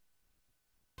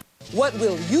What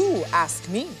will you ask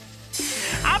me?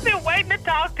 I've been waiting to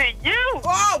talk to you.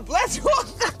 Oh, bless you.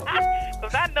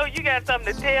 Because I know you got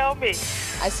something to tell me.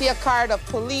 I see a card of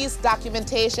police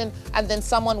documentation and then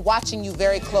someone watching you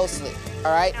very closely,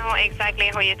 all right? I know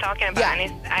exactly who you're talking about, Yeah.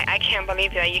 and I can't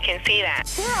believe that you can see that.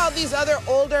 Who are all these other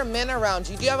older men around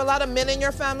you? Do you have a lot of men in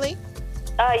your family?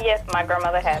 Yes, my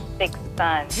grandmother had 6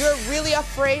 sons. You're really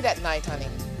afraid at night, honey.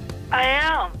 I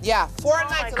am. Yeah, 4 Oh,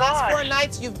 nights. my The last 4 gosh.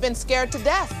 nights you've been scared to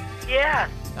death, Yeah.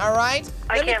 all right?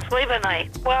 I can't sleep at night.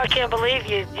 Well, I can't believe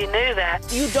you knew that.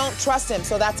 You don't trust him,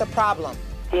 so that's a problem.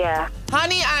 Yeah.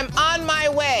 Honey, I'm on my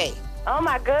way. Oh,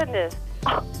 my goodness.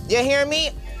 You hear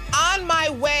me? On my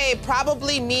way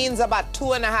probably means about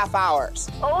 2.5 hours.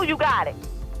 Oh, you got it.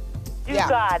 You Yeah.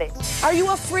 got it. Are you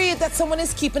afraid that someone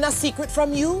is keeping a secret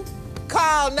from you?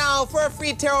 Call now for a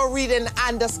free tarot reading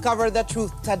and discover the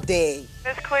truth today.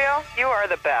 Miss Cleo, you are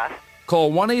the best.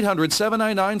 Call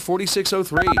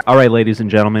 1-800-799-4603. All right, ladies and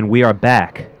gentlemen, we are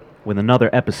back with another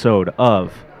episode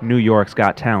of New York's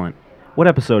Got Talent. What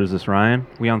episode is this, Ryan?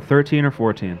 We on 13 or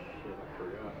 14?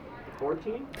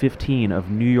 14? 15 of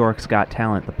New York's Got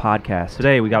Talent, the podcast.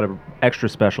 Today we got an extra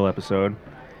special episode.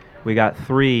 We got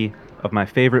 3 of my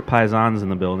favorite paisans in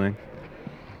the building.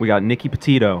 We got Nicky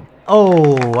Petito,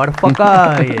 Oh, what the fuck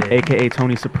are you? a.k.a.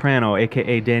 Tony Soprano,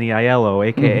 a.k.a. Danny Aiello,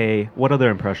 a.k.a. What other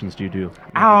impressions do you do?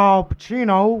 Al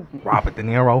Pacino, Robert De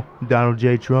Niro, Donald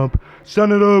J. Trump,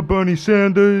 Senator Bernie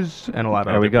Sanders, and a lot of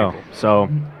There other we go. people. So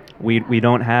we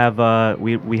don't have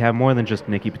we have more than just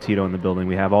Nicky Petito in the building.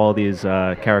 We have all these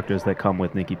characters that come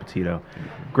with Nicky Petito.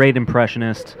 Great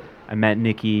impressionist. I met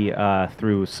Nicky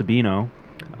through Sabino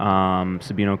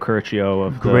Curcio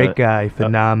of Great the guy,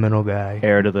 phenomenal guy.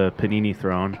 heir to the Panini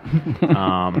throne.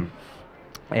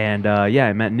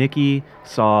 I met Nicky,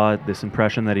 saw this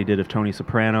impression that he did of Tony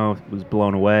Soprano, was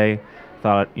blown away.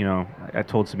 Thought, I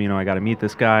told Sabino I got to meet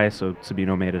this guy, so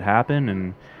Sabino made it happen,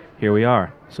 and here we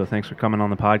are. So thanks for coming on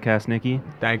the podcast, Nicky.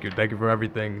 Thank you for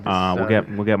everything.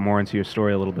 We'll get more into your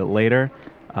story a little bit later,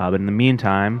 but in the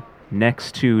meantime,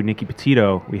 next to Nicky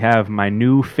Petito, we have my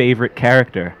new favorite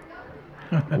character,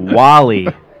 Wally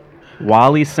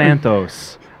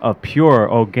Santos of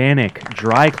Pure Organic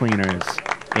Dry Cleaners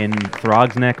in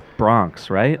Throgs Neck, Bronx,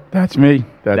 right? That's me.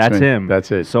 That's me. him.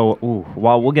 That's it. So,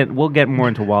 we'll get more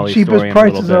into Wally's Cheapest story in a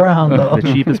little prices bit. around, though. The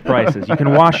cheapest prices. You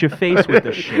can wash your face with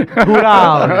this shit.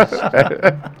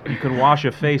 $2. You can wash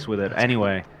your face with it.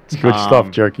 Anyway. It's good stuff,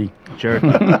 jerky.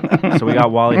 Jerky. So we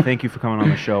got Wally. Thank you for coming on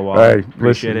the show, Wally. Hey,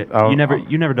 Appreciate listen, it.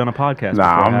 You never done a podcast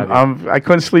Nah, before, have you? I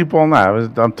couldn't sleep all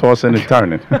night. I'm tossing and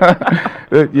turning.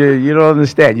 you don't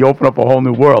understand. You open up a whole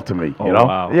new world to me. Oh, you know?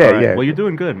 wow. Yeah, All right. yeah. Well, you're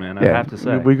doing good, man. I have to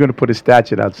say. We're gonna put a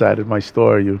statue outside of my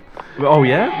store. Oh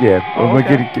yeah. Yeah. Oh, We're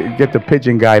okay. gonna get the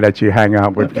pigeon guy that you hang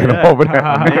out with. Get him over there.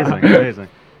 Amazing.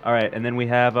 All right, and then we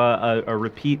have a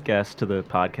repeat guest to the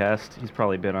podcast. He's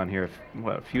probably been on here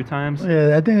a few times.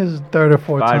 Yeah, I think it's third or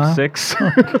fourth 5, time. 6.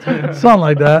 Something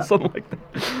like that. Something like that.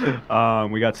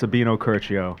 We got Sabino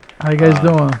Curcio. How you guys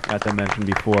doing? As I mentioned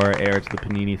before, heir to the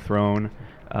Panini throne,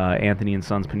 Anthony and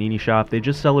Sons Panini Shop. They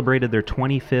just celebrated their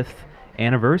 25th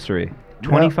anniversary.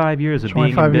 25 years of being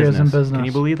in 25 years in business. business. Can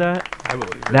you believe that? I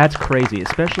believe it. That's crazy,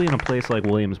 especially in a place like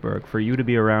Williamsburg. For you to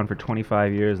be around for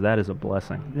 25 years, that is a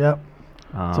blessing. Yep.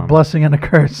 It's a blessing and a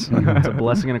curse. It's a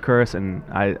blessing and a curse, and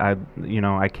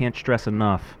I can't stress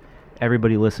enough.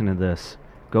 Everybody listen to this.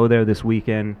 Go there this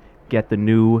weekend. Get the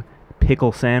new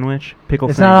pickle sandwich.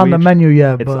 It's not on the menu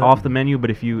yet. It's but off the menu, but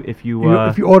if you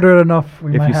order it enough,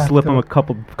 we if might you have slip to. them a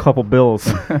couple bills,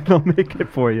 they'll make it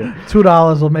for you.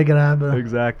 $2 will make it happen.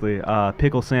 Exactly.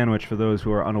 Pickle sandwich, for those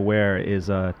who are unaware, is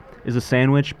a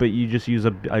sandwich, but you just use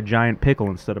a giant pickle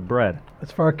instead of bread.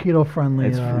 It's for our keto friendly.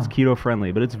 It's keto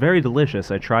friendly, but it's very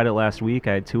delicious. I tried it last week.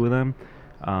 I had 2 of them.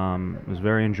 It was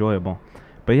very enjoyable.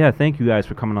 But yeah, thank you guys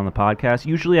for coming on the podcast.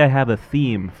 Usually I have a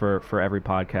theme for every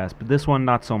podcast, but this one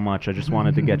not so much. I just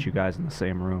wanted to get you guys in the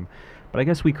same room. But I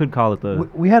guess we could call it the...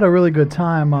 We had a really good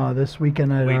time this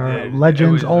weekend at our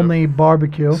Legends Only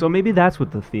Barbecue. So maybe that's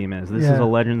what the theme is. This is a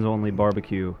Legends Only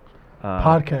Barbecue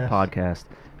podcast.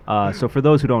 So for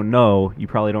those who don't know, you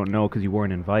probably don't know because you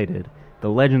weren't invited, the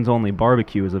Legends Only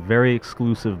Barbecue is a very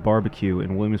exclusive barbecue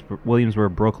in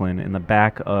Williamsburg, Brooklyn, in the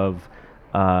back of...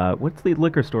 what's the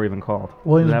liquor store even called?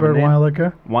 Williamsburg Wine and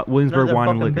Liquor. Williamsburg Wine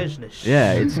and Liquor. Business.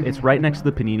 Yeah, it's right next to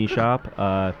the Panini shop.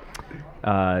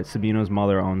 Sabino's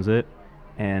mother owns it,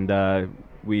 and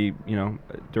we,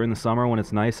 during the summer when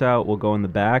it's nice out, we'll go in the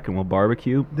back and we'll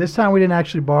barbecue. This time we didn't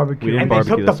actually barbecue. We didn't And they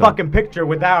took the fucking picture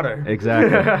without her.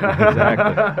 Exactly.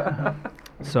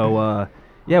 So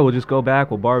Yeah, we'll just go back.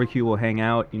 We'll barbecue. We'll hang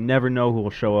out. You never know who will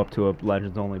show up to a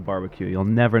Legends Only barbecue. You'll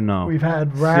never know. We've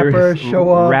had rappers show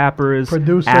up. Rappers,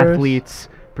 producers. athletes,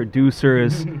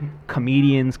 producers,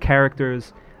 comedians,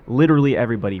 characters. Literally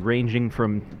everybody, ranging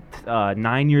from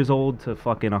 9 years old to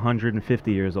fucking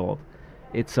 150 years old.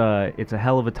 It's a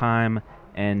hell of a time,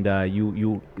 and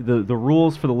the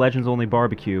rules for the Legends Only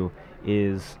barbecue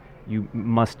is you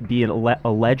must be a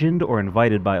legend or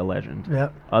invited by a legend.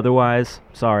 Yep. Otherwise,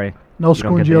 sorry. No you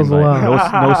don't get the Scoongeels invite.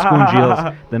 allowed. No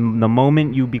Scoongeels. The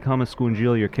moment you become a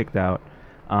Scoongeel, you're kicked out.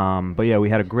 But yeah, we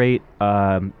had a great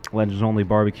Legends Only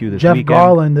barbecue this Jeff weekend.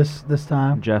 Garland this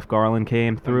time. Jeff Garland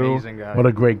came through. Amazing guy. What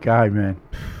a great guy, man.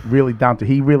 Really down to.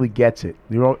 He really gets it.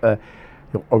 You know,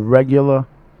 a regular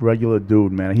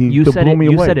dude, man. He You said blew it. me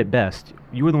You away. said it best.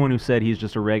 You were the one who said he's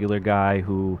just a regular guy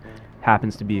who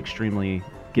happens to be extremely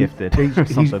gifted. He's, or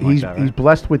something like he's, that, he's right?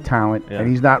 blessed with talent, Yeah. and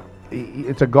he's not.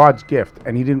 It's a God's gift,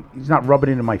 and he's not rubbing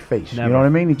it in my face. Never. You know what I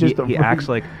mean? He acts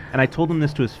like, and I told him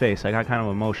this to his face. I got kind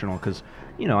of emotional because,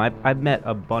 I've met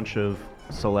a bunch of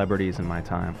celebrities in my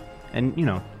time, and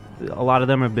a lot of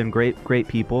them have been great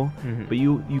people. Mm-hmm. But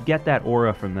you get that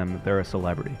aura from them that they're a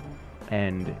celebrity,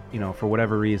 and for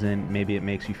whatever reason, maybe it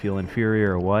makes you feel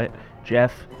inferior or what.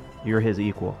 Jeff, you're his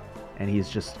equal. And he's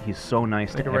so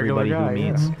nice Like to a regular everybody guy, who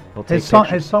yeah. meets. Mhm. He'll take His son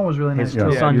pictures. was really nice. His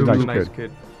too. son he's Duke. a nice nice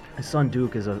kid. His son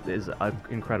Duke is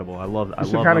incredible. I love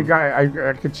He's the love kind him. of guy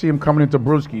I could see him coming into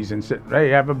Brewski's and say, "Hey,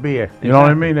 have a beer." You know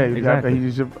what I mean? Exactly.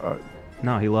 He's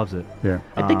No, he loves it. yeah.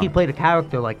 I think he played a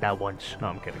character like that once. No,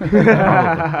 I'm kidding.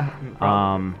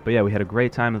 But yeah, we had a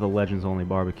great time at the Legends Only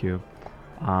barbecue.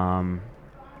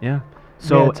 Yeah.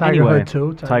 So Yeah, Tiger anyway, Hood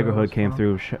too. Tiger Hood was came fun.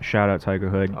 through. Shout out Tiger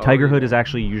Hood. Oh, Tiger Hood yeah. is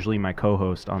actually usually my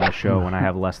co-host on the show when I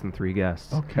have less than 3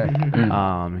 guests. Okay.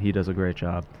 He does a great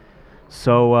job.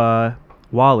 So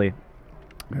Wally.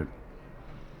 Good.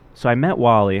 So I met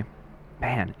Wally.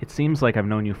 Man, it seems like I've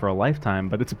known you for a lifetime,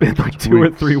 but it's been like 2 or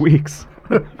 3 weeks.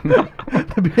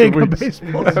 The beginning of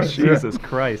baseball. Jesus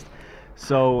Christ.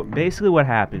 So basically what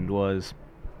happened was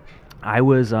I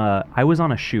was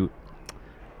on a shoot.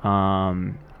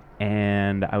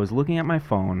 And I was looking at my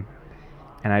phone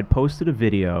and I'd posted a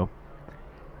video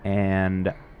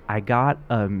and I got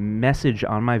a message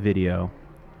on my video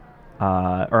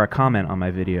or a comment on my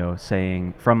video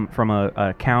saying from a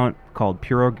account called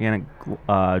Pure Organic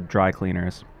Dry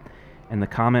Cleaners, and the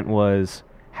comment was,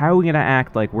 "How are we gonna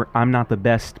act like I'm not the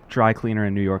best dry cleaner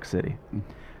in New York City?"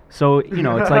 So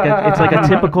it's like a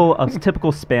typical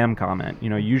spam comment.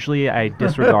 Usually I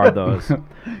disregard those,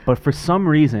 but for some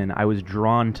reason I was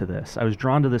drawn to this. I was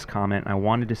drawn to this comment, and I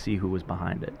wanted to see who was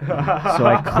behind it. So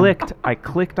I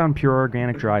clicked on Pure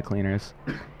Organic Dry Cleaners,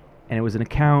 and it was an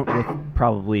account with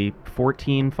probably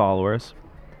 14 followers,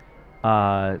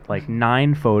 like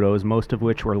 9 photos, most of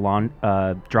which were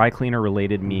dry cleaner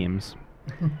related memes.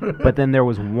 But then there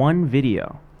was one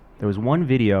video. There was one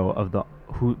video of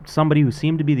somebody who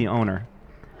seemed to be the owner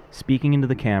speaking into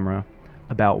the camera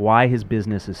about why his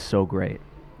business is so great.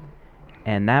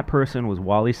 And that person was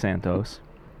Wally Santos,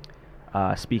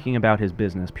 speaking about his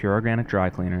business, Pure Organic Dry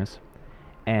Cleaners.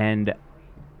 And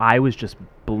I was just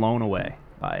blown away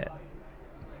by it.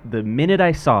 The minute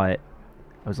I saw it,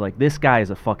 I was like, this guy is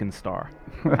a fucking star.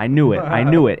 I knew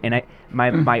it. And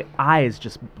my eyes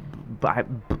just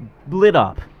lit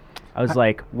up. I was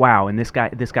like, wow, and this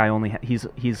guy only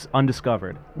he's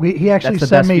undiscovered. He actually That's the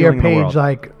sent best me your feeling in the page world.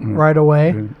 like right away,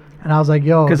 and I was like,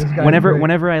 yo, Because this guy's whenever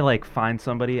great. I like find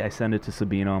somebody, I send it to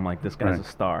Sabino. I'm like, this guy's a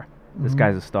star. This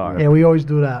guy's a star. Yeah, we always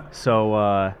do that. So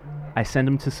I send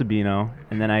him to Sabino,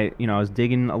 and then I was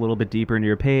digging a little bit deeper into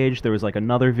your page. There was like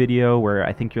another video where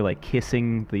I think you're like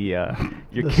kissing the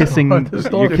you're kissing the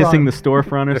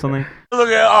storefront or something. Look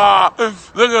at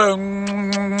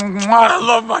I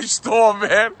love my store,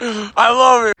 man. I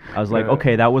love it. I was like,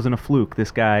 okay, that wasn't a fluke.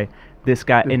 This guy,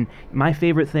 and my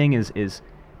favorite thing is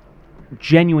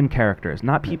genuine characters,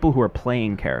 not people who are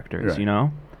playing characters.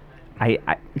 Right.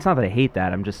 It's not that I hate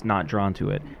that. I'm just not drawn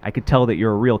to it. I could tell that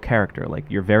you're a real character. Like,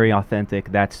 you're very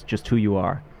authentic. That's just who you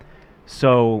are.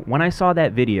 So when I saw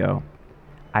that video,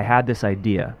 I had this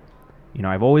idea.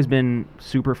 I've always been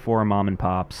super for mom and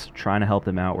pops, trying to help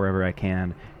them out wherever I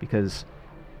can, because,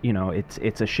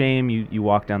 it's a shame you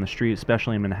walk down the street,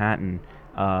 especially in Manhattan.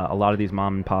 A lot of these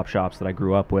mom and pop shops that I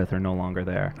grew up with are no longer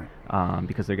there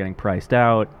because they're getting priced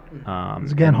out.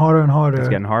 It's getting harder and harder. It's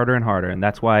getting harder and harder, and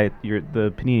that's why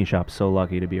the panini shop's so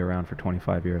lucky to be around for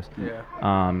 25 years. Yeah.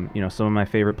 Some of my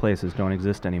favorite places don't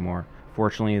exist anymore.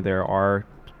 Fortunately, there are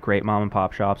great mom and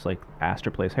pop shops like Astor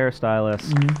Place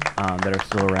Hairstylists that are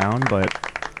still around, but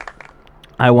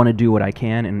I want to do what I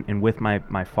can, and with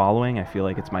my following, I feel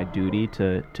like it's my duty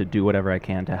to do whatever I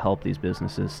can to help these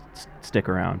businesses stick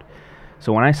around.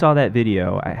 So when I saw that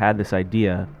video, I had this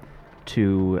idea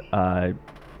to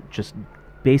just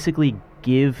basically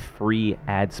give free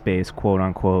ad space, quote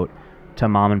unquote, to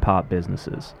mom and pop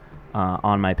businesses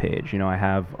on my page. You know, I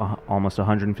have almost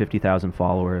 150,000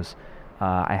 followers.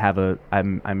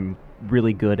 I'm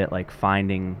really good at like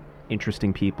finding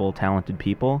interesting people, talented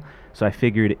people. So I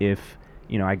figured if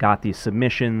I got these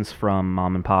submissions from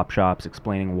mom and pop shops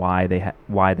explaining why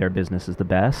their business is the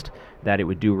best, that it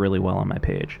would do really well on my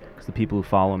page, because the people who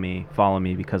follow me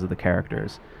because of the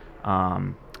characters.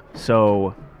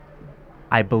 So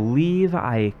I believe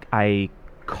I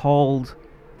called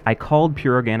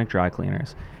Pure Organic Dry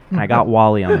Cleaners, and I got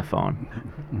Wally on the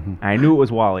phone. I knew it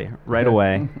was Wally right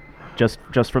away, just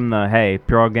from the, hey,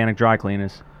 Pure Organic Dry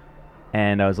Cleaners,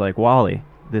 and I was like, Wally,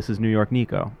 this is New York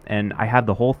Nico. And I had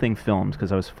the whole thing filmed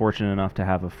because I was fortunate enough to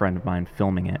have a friend of mine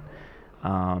filming it.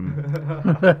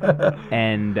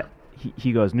 And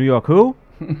he goes, New York who?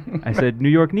 I said, New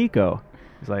York Nico.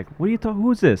 He's like, what are you talking?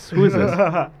 Who is this?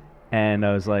 And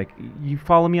I was like, you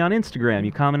follow me on Instagram.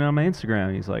 You commented on my Instagram.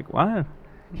 And he's like, what?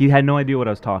 He had no idea what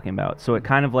I was talking about. So it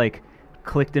kind of like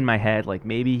clicked in my head, like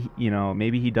maybe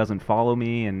he doesn't follow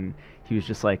me, and he was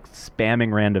just like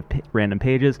spamming random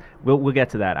pages. We'll get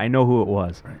to that. I know who it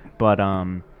was, but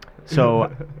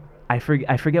so I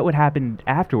forget what happened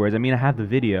afterwards. I mean, I have the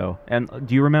video, and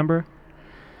do you remember?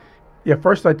 Yeah,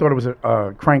 first I thought it was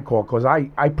a crank call because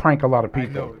I prank a lot of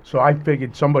people, so I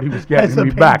figured somebody was getting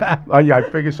me back. Yeah, I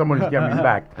figured somebody was getting me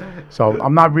back. So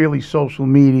I'm not really social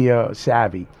media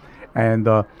savvy, and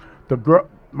the girl.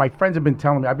 My friends have been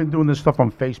telling me, I've been doing this stuff on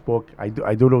Facebook. I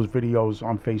do those videos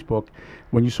on Facebook.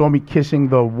 When you saw me kissing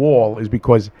the wall is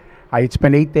because I had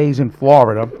spent 8 days in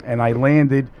Florida, and I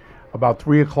landed about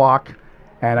 3 o'clock,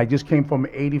 and I just came from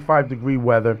 85-degree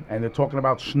weather, and they're talking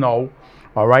about snow,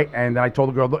 all right? And I told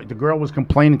the girl, look, the girl was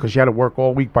complaining because she had to work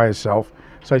all week by herself.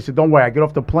 So I said, don't worry, I get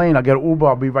off the plane, I'll get an Uber,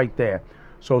 I'll be right there.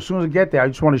 So as soon as I get there, I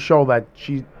just want to show that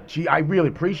I really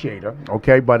appreciate her,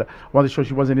 okay? But I wanted to show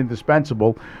she wasn't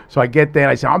indispensable. So I get there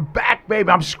and I say, I'm back,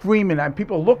 baby. I'm screaming, and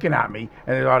people are looking at me,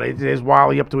 and there's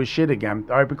Wally up to his shit again,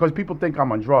 all right? Because people think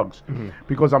I'm on drugs,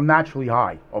 because I'm naturally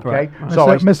high, okay? Right. So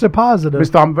Mr.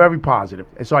 Positive. I'm very positive.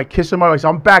 And so I kiss him. I say,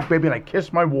 I'm back, baby, and I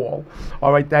kiss my wall.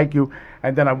 All right, thank you.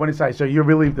 And then I went inside. So you're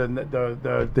relieved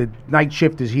the night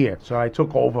shift is here. So I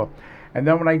took over. And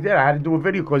then when I did, I had to do a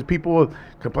video because people were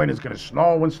complaining it's going to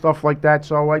snow and stuff like that.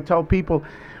 So I tell people,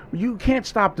 you can't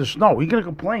stop the snow. You're going to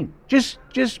complain. Just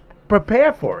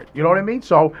prepare for it. You know what I mean?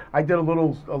 So I did a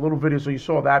little video. So you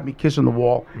saw that, me kissing the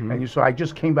wall. And you saw I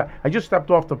just came back. I just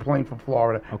stepped off the plane from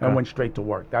Florida and went straight to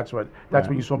work. That's when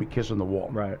you saw me kissing the wall.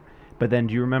 Right. But then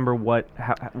do you remember what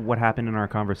happened in our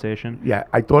conversation? Yeah,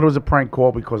 I thought it was a prank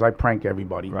call because I prank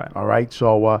everybody. Right. All right?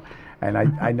 So... and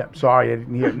I'm sorry I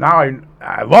didn't hear. Now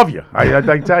I love you.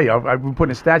 I tell you, I've been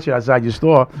putting a statue outside your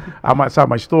store. I'm outside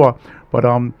my store. But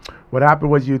what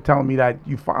happened was you telling me that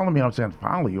you follow me. And I'm saying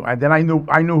follow you, and then I knew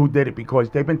who did it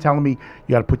because they've been telling me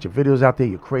you got to put your videos out there.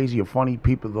 You're crazy. You're funny.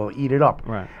 People will eat it up.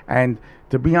 Right. And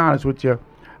to be honest with you,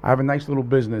 I have a nice little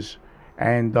business,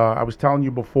 and I was telling you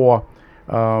before.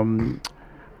 I'm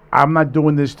not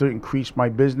doing this to increase my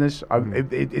business.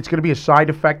 It's going to be a side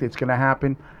effect. It's going to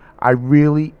happen. I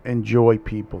really enjoy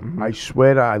people. I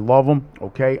swear I love them,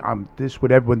 okay? I'm this,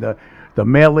 whatever. When the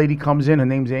mail lady comes in, her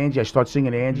name's Angie, I start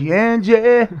singing Angie.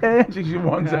 She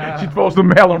runs out. She throws the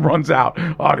mail and runs out.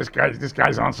 Oh, this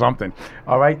guy's on something.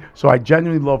 All right? So I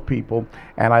genuinely love people,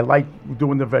 and I like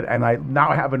doing the vet, and I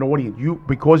now have an audience.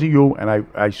 Because of you, and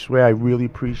I swear I really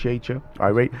appreciate you.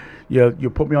 All right? You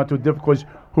put me onto a different, because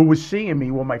who was seeing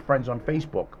me were my friends on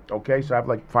Facebook, okay? So I have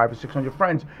like 500 or 600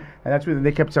 friends, and that's when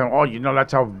they kept saying, oh,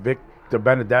 that's how Vic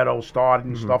DiBenedetto started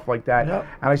and stuff like that. Yep.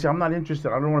 And I said, I'm not interested.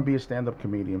 I don't want to be a stand-up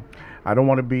comedian. I don't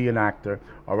want to be an actor,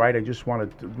 all right? I just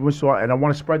want to, and I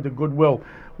want to spread the goodwill.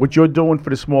 What you're doing for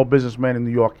the small businessman in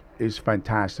New York is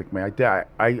fantastic, man.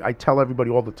 I tell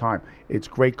everybody all the time, it's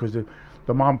great because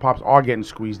the mom and pops are getting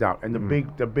squeezed out, and the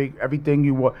big everything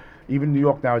even New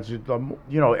York now, it's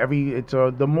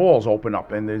the malls open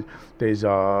up, and there's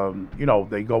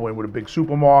they go in with a big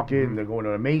supermarket, and they go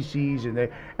into a Macy's, and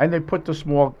they put the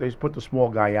small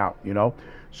guy out,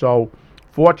 So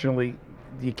fortunately,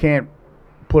 you can't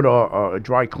put a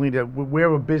dry cleaner.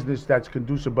 We're a business that's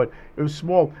conducive, but it was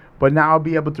small. But now I'll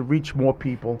be able to reach more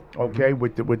people, okay,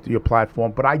 with your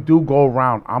platform. But I do go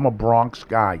around. I'm a Bronx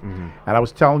guy, and I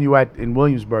was telling you in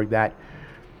Williamsburg that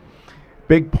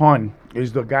Big Pun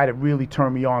is the guy that really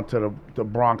turned me on to the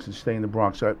Bronx and staying in the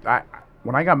Bronx. So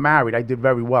when I got married, I did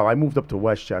very well. I moved up to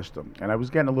Westchester, and I was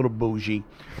getting a little bougie.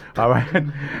 All right.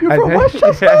 You're from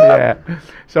Westchester? Yeah.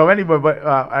 So anyway, but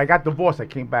I got divorced. I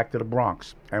came back to the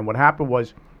Bronx, and what happened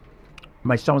was,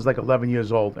 my son was like 11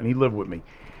 years old, and he lived with me,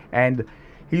 and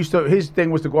his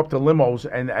thing was to go up to limos,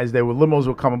 and as limos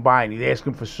were coming by, and he'd ask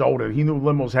him for soda. He knew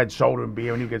limos had soda and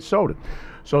beer, and he'd get soda.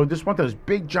 So this one, this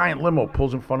big giant limo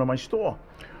pulls in front of my store.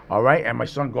 All right, and my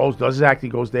son does his act, he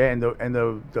goes there, and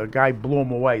the guy blew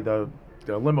him away. The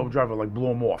limo driver blew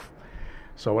him off.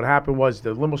 So what happened was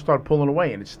the limo started pulling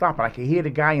away, and it stopped, and I could hear the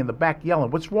guy in the back yelling,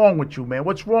 "What's wrong with you, man?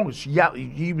 What's wrong?"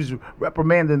 He was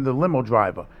reprimanding the limo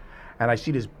driver, and I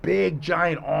see this big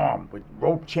giant arm with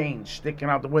rope chains sticking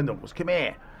out the window. Goes, "Come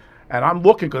here," and I'm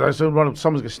looking because I said,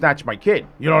 "Someone's gonna snatch my kid."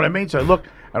 You know what I mean? So I look,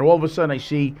 and all of a sudden I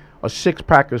see a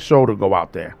 6-pack of soda go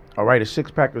out there. All right, a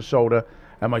 6-pack of soda.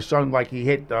 And my son, he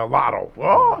hit the lotto.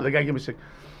 Oh, the guy gave me 6.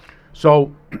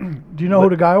 So, do you know who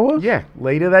the guy was? Yeah.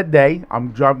 Later that day, I'm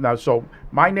driving now. So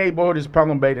my neighborhood is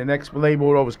Pelham Bay. The next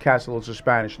neighborhood over is Castle Hill. It's a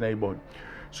Spanish neighborhood.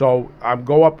 So I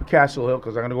go up to Castle Hill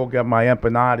because I'm gonna go get my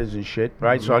empanadas and shit,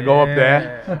 right? So I go up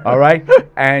there, all right,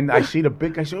 and I see the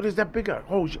big guy. I say, "What is that big guy?"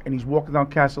 Oh, and he's walking down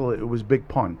Castle Hill. It was Big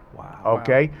Pun. Wow.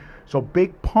 Okay. So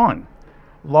Big Pun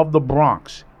loved the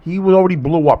Bronx. He was already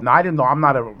blew up. Now, I didn't know. I'm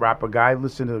not a rapper guy. I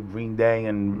listen to Green Day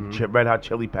and Red Hot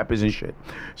Chili Peppers and shit.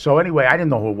 So anyway, I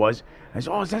didn't know who it was. I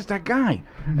said, "Oh, that's that guy."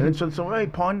 And then so hey,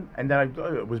 Pun. And then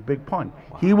it was Big Pun.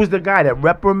 Wow. He was the guy that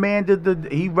reprimanded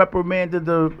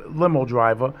the limo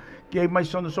driver, gave my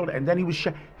son the soda, and then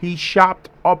he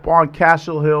shopped up on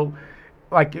Castle Hill.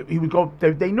 He would go,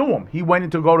 they knew him. He went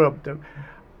in to go to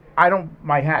I don't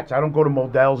go to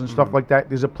Modell's and stuff like that.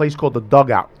 There's a place called The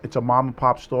Dugout. It's a mom and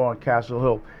pop store on Castle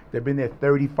Hill. They've been there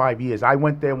 35 years. I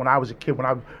went there when I was a kid,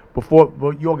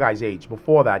 before your guys' age,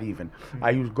 before that even.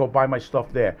 I used to go buy my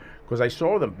stuff there because I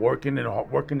saw them working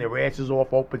their asses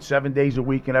off, open 7 days a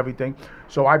week and everything.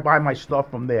 So I buy my stuff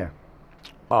from there.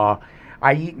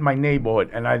 I eat in my neighborhood,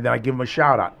 and then I give them a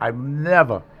shout out. I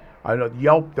know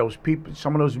Yelp, those people,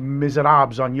 some of those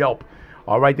miserables on Yelp.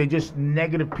 All right, they're just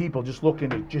negative people, just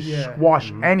looking to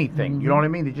squash anything. You know what I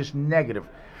mean? They're just negative.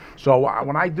 So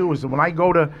when I do is when I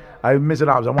go to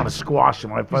miserables, I want to squash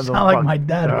them. You sound like my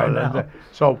dad right now.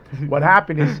 So what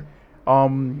happened is,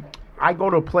 I go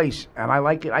to a place and I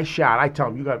like it. I shout. I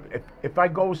tell them, if I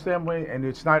go somewhere and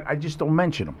it's not, I just don't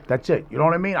mention them. That's it. You know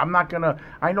what I mean? I'm not gonna.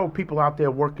 I know people out there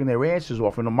working their asses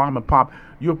off in the mom and pop.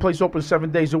 Your place open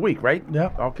 7 days a week, right? Yeah.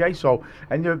 Okay. So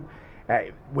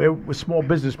we're small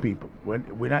business people.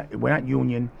 We're not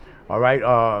union. All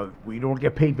right. We don't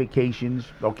get paid vacations.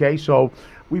 Okay. So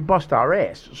we bust our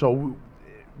ass. So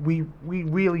we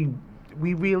really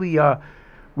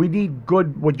we need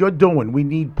good. What you're doing, we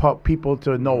need people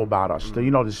to know about us.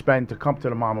 To come to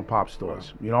the mom and pop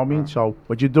stores. You know what I mean? So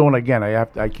what you're doing again,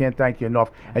 I can't thank you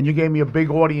enough. And you gave me a big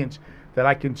audience that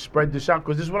I can spread this out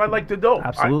because this is what I like to do.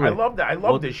 Absolutely. I love that. I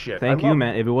love this shit. Thank you,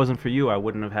 man. If it wasn't for you, I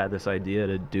wouldn't have had this idea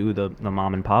to do the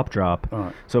mom and pop drop.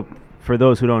 Right. So for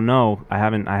those who don't know, we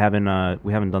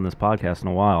haven't done this podcast in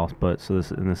a while, but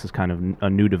this is kind of a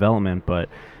new development, but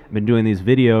I've been doing these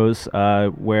videos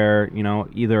where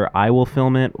either I will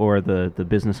film it or the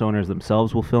business owners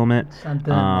themselves will film it.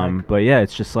 But yeah,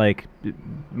 it's just like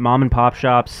mom and pop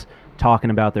shops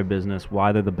talking about their business,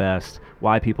 why they're the best,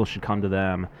 why people should come to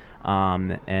them.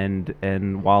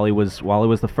 And Wally was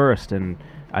the first, and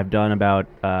I've done about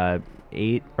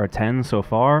 8 or 10 so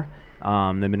far.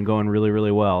 They've been going really,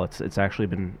 really well. It's actually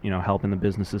been helping the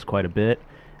businesses quite a bit,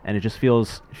 and it just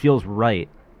feels right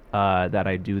that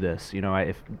I do this.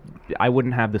 If I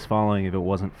wouldn't have this following if it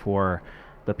wasn't for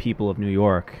the people of New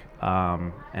York,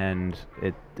 and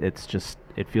it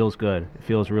feels good. It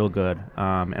feels real good,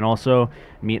 and also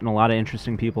meeting a lot of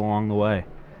interesting people along the way.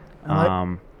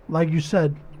 Like you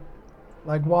said.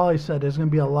 Like Wally said, there's going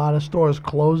to be a lot of stores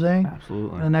closing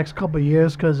in the next couple of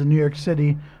years because in New York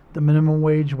City, the minimum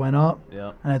wage went up,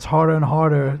 and it's harder and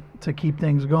harder to keep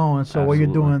things going. So what you're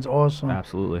doing is awesome.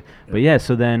 Absolutely. But yeah,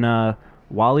 so then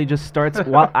Wally just starts.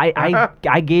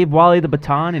 I gave Wally the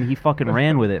baton, and he fucking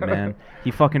ran with it, man. He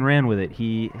fucking ran with it.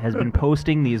 He has been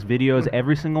posting these videos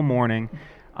every single morning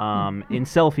in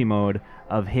selfie mode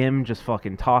of him just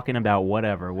fucking talking about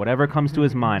whatever comes to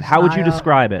his mind. How would you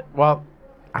describe it? Well,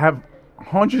 I have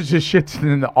hundreds of shits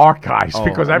in the archives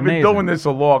because I've been doing this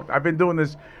I've been doing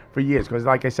this for years because,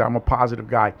 like I said, I'm a positive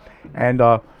guy. And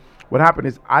what happened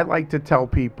is I like to tell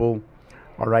people,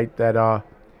 all right, that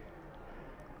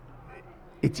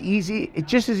it's easy.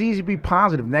 It's just as easy to be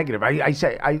positive, negative.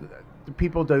 the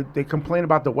people they complain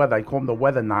about the weather. I call them the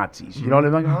weather Nazis. You know,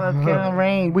 they're like, oh, it's gonna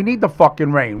rain. We need the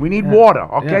fucking rain. We need water.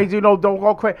 Okay, you know, don't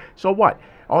go crazy. So what?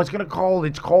 Oh, it's gonna cold.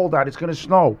 It's cold out. It's gonna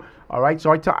snow. All right.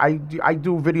 So I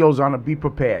do videos on it. Be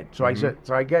prepared. So I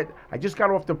just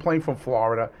got off the plane from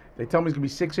Florida. They tell me it's gonna be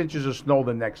 6 inches of snow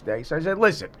the next day. So I said,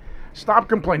 listen, stop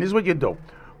complaining. This is what you do.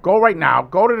 Go right now.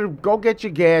 Go get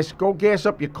your gas. Go gas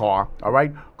up your car. All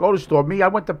right. Go to the store. I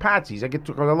went to Patsy's.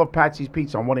 Because I love Patsy's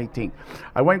Pizza on 118th.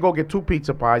 I went and go get 2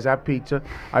 pizza pies. I have pizza.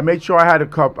 I made sure I had a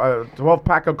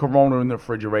 12-pack of Corona in the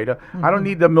refrigerator. I don't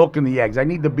need the milk and the eggs. I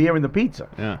need the beer and the pizza.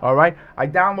 Yeah. All right. I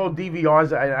download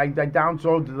DVRs. I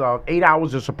download 8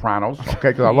 hours of Sopranos. Okay,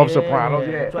 because I love Sopranos.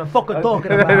 Yeah. That's what I'm fucking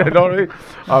talking about.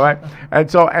 All right.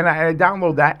 And so I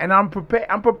download that, and I'm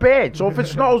prepared. So if it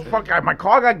snows, my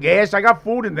car got gas. I got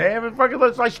food in there.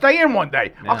 I stay in one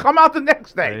day. I'll come out the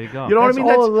next day. There you go. You know what I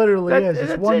mean? Literally is.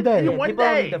 It's one day. People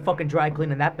don't need to fucking dry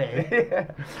clean in that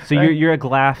bag. So you're a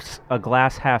glass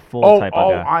half full type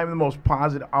of guy. I'm the most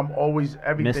positive. I'm always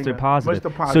everything. Mr.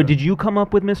 Positive. So did you come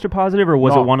up with Mr. Positive, or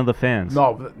was it one of the fans?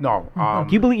 No.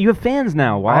 Do you believe you have fans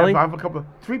now, Wally? I have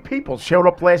 3 people showed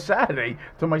up last Saturday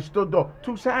to my store door.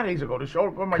 2 Saturdays ago to show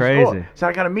up at my store. Said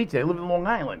I got to meet you. They live in Long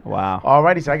Island. Wow. All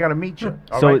right. He said I got to meet you.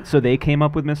 So they came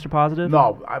up with Mr. Positive?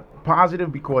 No,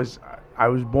 Positive because I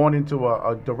was born into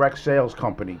a direct sales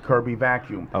company, Kirby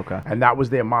Vacuum. Okay. And that was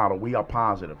their motto. We are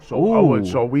positive.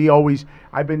 So we always.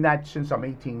 I've been that since I'm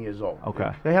 18 years old.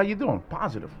 Okay. Hey, how you doing?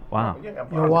 Positive. Wow. Yeah,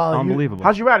 Wally, unbelievable.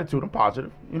 How's your attitude? I'm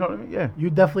positive. You know what I mean? Yeah. You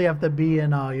definitely have to be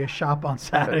in your shop on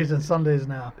Saturdays and Sundays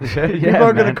now. People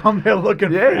are gonna come here looking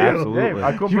for you.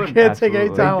 Absolutely. You can't take any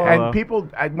time off. And people,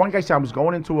 one guy said I was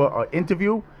going into an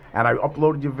interview. And I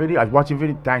uploaded your video. I watched your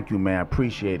video. Thank you, man. I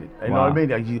appreciate it. You know what I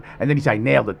mean? And then he said, I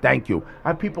nailed it. Thank you. I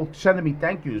have people sending me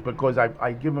thank yous because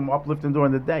I give them uplifting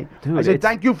during the day. Dude, I said,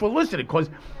 thank you for listening because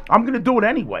I'm going to do it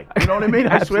anyway. You know what I mean?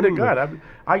 I swear to God.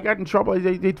 I got in trouble.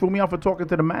 They threw me out for talking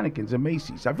to the mannequins at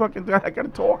Macy's. I got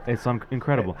to talk. It's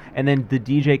incredible. And then the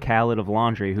DJ Khaled of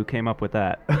Laundry, who came up with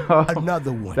that?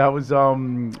 Another one. That was,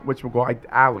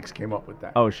 Alex came up with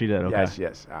that. Oh, she did? Okay.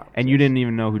 Yes. Alex, and you didn't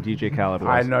even know who DJ Khaled was?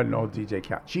 I know DJ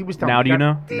Khaled. She was telling me. Now do you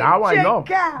know? Now I know.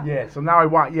 Yeah, so now I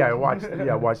watched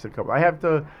a couple. I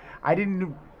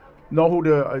didn't know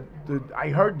who I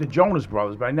heard the Jonas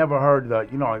Brothers, but I never heard I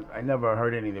never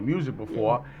heard any of the music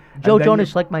before. Joe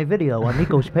Jonas liked my video on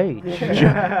Nico's page.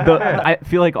 I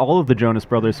feel like all of the Jonas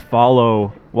Brothers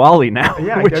follow Wally now,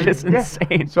 which is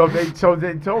insane. So they told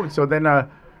me. So then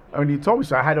when he told me,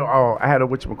 so I had to I had to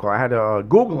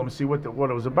Google him and see what it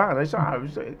was about.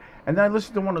 And then I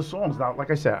listened to one of the songs. Now,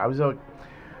 like I said, I was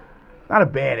not a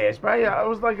badass, but I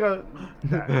was like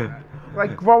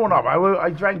like growing up. I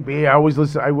drank beer. I always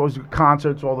listen. I was at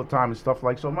concerts all the time and stuff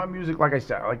like. So my music, like I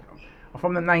said, like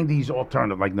from the '90s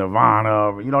alternative, like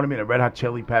Nirvana, you know what I mean, the Red Hot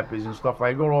Chili Peppers and stuff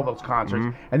like. I go to all those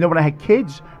concerts. And then when I had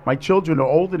kids, my children are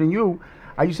older than you.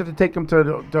 I used to have to take them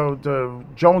to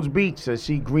Jones Beach to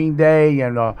see Green Day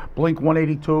and Blink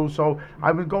 182. So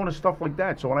I've been going to stuff like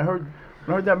that. So when I heard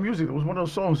that music, it was one of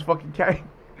those songs fucking carry.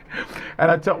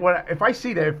 And if I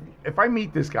see that, if I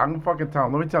meet this guy, I'm gonna fucking tell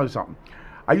him. Let me tell you something.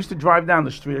 I used to drive down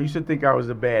the street. I used to think I was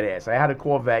a badass. I had a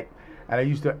Corvette, and I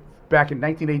used to, back in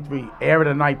 1983, "Air of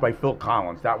the Night" by Phil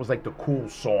Collins. That was like the cool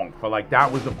song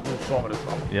that was the cool song of the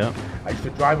summer. Yeah. I used to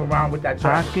drive around with that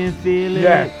song. I can feel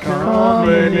it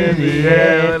coming in the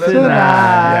air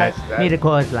tonight. Need a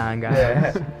chorus line,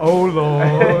 guys. Yeah. Oh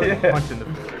Lord.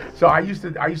 So I used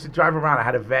to drive around. I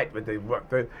had a vet with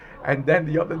and then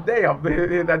the other day I'm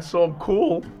hearing that song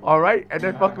 "Cool," all right, and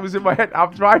then fucking was in my head.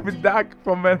 I'm driving back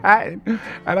from Manhattan,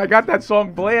 and I got that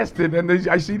song blasted, and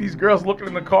I see these girls looking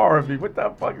in the car at me. What the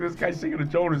fuck is this guy singing a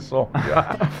Jonas song?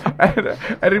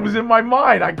 and it was in my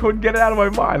mind. I couldn't get it out of my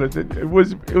mind. It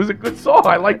was a good song.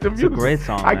 I liked the music. It's a great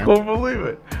song. I couldn't believe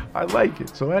it. I like it.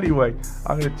 So anyway,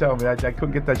 I'm gonna tell me I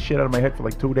couldn't get that shit out of my head for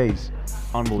like 2 days.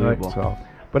 Unbelievable. Right, so,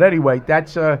 but anyway,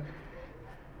 that's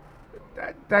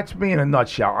me in a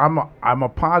nutshell. I'm a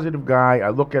positive guy. I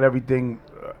look at everything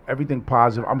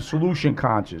positive. I'm solution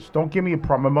conscious. Don't give me a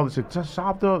problem. My mother said, just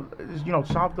solve the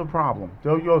problem.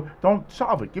 Don't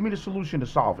solve it. Give me the solution to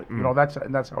solve it. You know, that's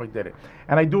how I did it.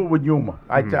 And I do it with humor.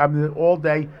 I'm all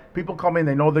day. People come in.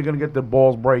 They know they're gonna get their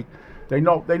balls break. They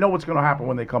know what's gonna happen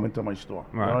when they come into my store.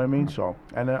 Right. You know what I mean? So,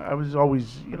 and I was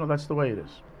always, that's the way it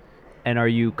is. And are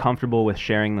you comfortable with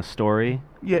sharing the story?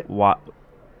 Yeah. What?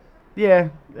 Yeah.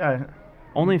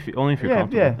 Only if you're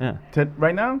comfortable. Yeah.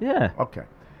 Right now? Yeah. Okay.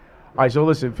 All right. So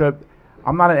listen,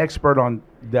 I'm not an expert on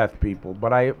death, people,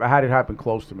 but I had it happen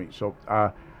close to me. So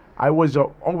I I was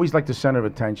always like the center of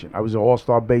attention. I was an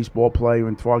all-star baseball player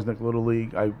in Frogs Neck Little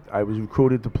League. I was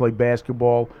recruited to play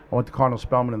basketball. I went to Cardinal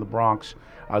Spellman in the Bronx.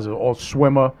 I was an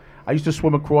all-swimmer. I used to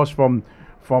swim across from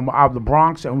out of the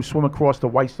Bronx and we swim across to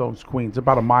Whitestones, Queens. It's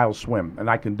about a mile swim, and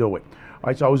I can do it. All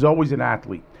right, so I was always an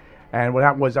athlete. And what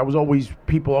happened was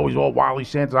people always, Wally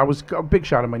Sanders. I was a big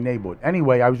shot in my neighborhood.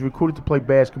 Anyway, I was recruited to play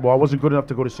basketball. I wasn't good enough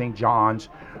to go to St. John's.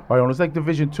 Right, it was like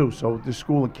Division II, so the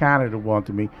school in Canada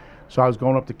wanted me. So I was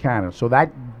going up to Canada. So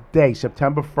that day,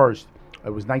 September 1st, it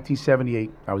was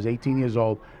 1978. I was 18 years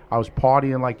old. I was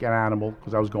partying like an animal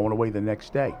because I was going away the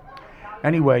next day.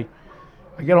 Anyway,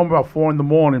 I get home about 4 in the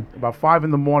morning. About 5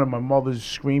 in the morning, my mother's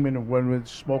screaming and when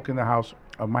smoke in the house.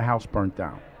 My house burnt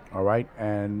down, all right?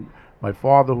 And my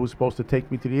father, who was supposed to take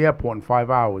me to the airport in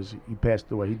 5 hours, he passed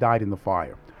away. He died in the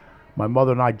fire. My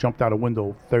mother and I jumped out a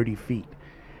window 30 feet.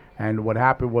 And what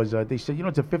happened was they said,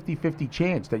 it's a 50-50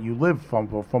 chance that you live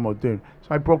from a dude. So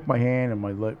I broke my hand and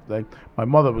my leg. My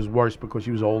mother was worse because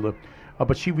she was older.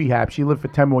 But she rehabbed. She lived for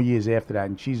 10 more years after that.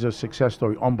 And she's a success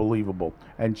story, unbelievable.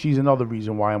 And she's another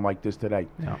reason why I'm like this today.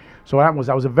 Yeah. So I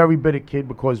was a very bitter kid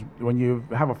because when you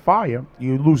have a fire,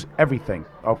 you lose everything.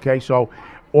 Okay, so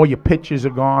all your pictures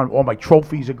are gone. All my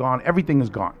trophies are gone. Everything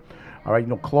is gone. All right,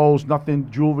 clothes,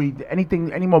 nothing, jewelry,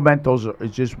 anything, any mementos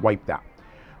is just wiped out.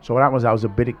 So what happened was I was a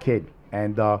bitter kid,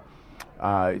 and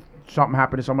something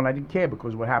happened to someone I didn't care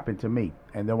because of what happened to me.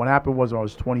 And then what happened was when I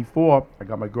was 24, I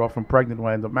got my girlfriend pregnant who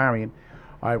I ended up marrying.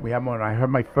 All right, I had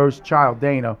my first child,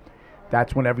 Dana.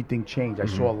 That's when everything changed. I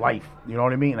saw life, you know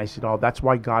what I mean? And I said, that's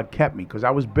why God kept me, because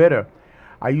I was bitter.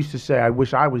 I used to say, I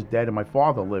wish I was dead and my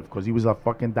father lived, because he was a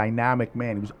fucking dynamic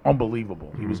man. He was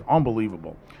unbelievable. He was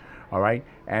unbelievable, all right?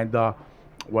 And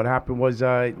what happened was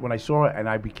when I saw it, and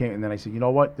then I said, you know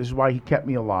what? This is why he kept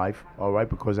me alive, all right?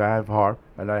 Because I have her,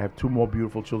 and I have 2 more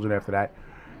beautiful children after that.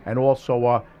 And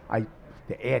also,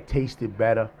 the air tasted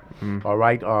better, all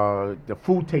right? The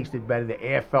food tasted better. The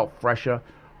air felt fresher,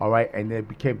 all right? And it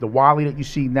became, the Wally that you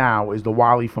see now is the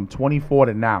Wally from 24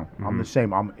 to now. I'm the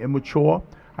same. I'm immature.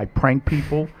 I prank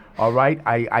people, all right?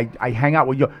 I hang out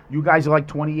with you guys are like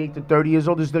 28 to 30 years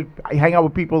old. I hang out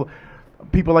with people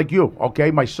like you, okay?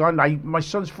 My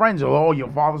son's friends are, your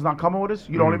father's not coming with us?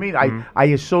 You know what I mean? I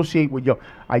associate with you.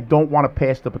 I don't want to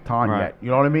pass the baton yet.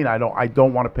 You know what I mean? I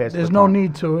don't want to pass the baton. There's no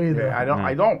need to either. Yeah,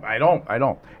 I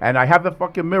don't. And I have the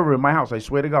fucking mirror in my house. I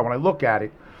swear to God, when I look at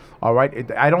it, all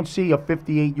right, I don't see a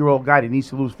 58-year-old guy that needs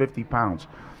to lose 50 pounds.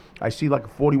 I see like a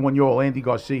 41-year-old Andy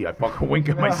Garcia. I fucking wink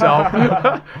at myself.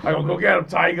 I go get him,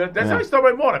 Tiger. That's how I start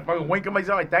my morning. I fucking wink at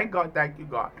myself. I thank you,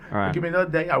 God. Right. Give me another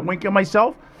day. I wink at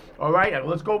myself. All right,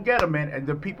 let's go get him, man. And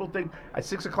the people think at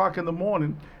 6 o'clock in the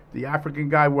morning, the African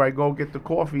guy where I go get the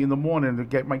coffee in the morning to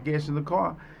get my gas in the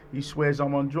car, he swears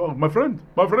I'm on drugs. My friend,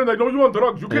 I know you're on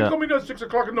drugs. You can't come in at 6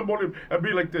 o'clock in the morning and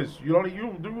be like this. You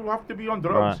have to be on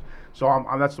drugs. Right. So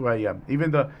that's the way I am. Even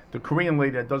the Korean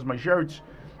lady that does my shirts,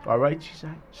 all right, she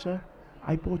said, sir,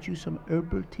 I bought you some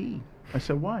herbal tea. I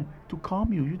said, why? To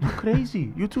calm you. You're too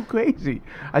crazy. You're too crazy.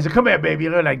 I said, come here, baby.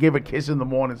 And I gave her a kiss in the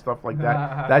morning, stuff like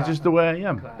that. That's just the way I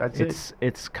am. That's it.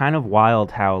 It's kind of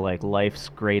wild how like life's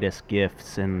greatest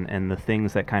gifts and the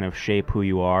things that kind of shape who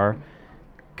you are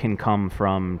can come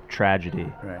from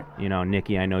tragedy. Right.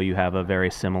 Nikki, I know you have a very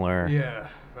similar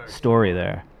story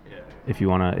there. Yeah.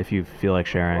 If you feel like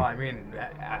sharing. Well, I mean,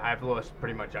 I've lost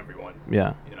pretty much everyone.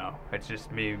 Yeah. It's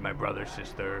just me, my brother,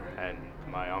 sister, and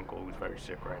my uncle who's very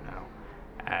sick right now.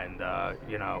 And,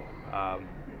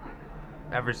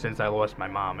 ever since I lost my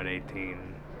mom at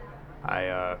 18,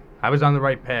 I was on the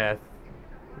right path.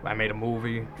 I made a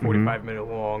movie, 45 minute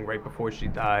long, right before she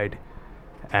died.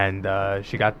 And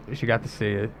she got to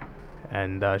see it.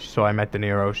 And so I met De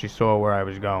Niro. She saw where I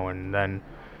was going. And then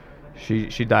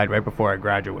she died right before I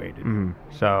graduated.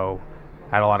 So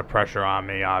I had a lot of pressure on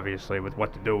me, obviously, with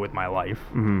what to do with my life.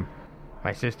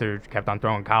 My sister kept on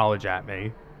throwing college at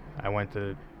me. I went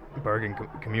to Bergen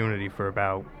Community for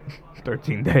about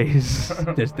 13 days.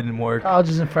 This didn't work. College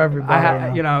isn't for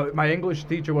everybody. My English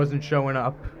teacher wasn't showing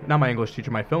up. Not my English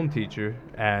teacher, my film teacher.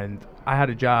 And I had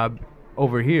a job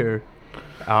over here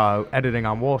editing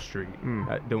on Wall Street,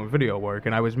 doing video work.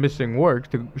 And I was missing work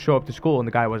to show up to school, and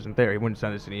the guy wasn't there. He wouldn't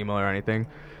send us an email or anything.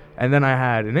 And then I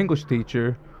had an English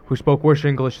teacher who spoke worse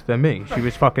English than me. She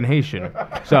was fucking Haitian.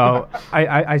 So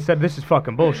I said, this is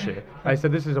fucking bullshit. I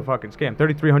said, this is a fucking scam.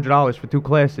 $3,300 for 2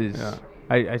 classes. Yeah.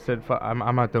 I said,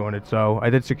 I'm not doing it. So I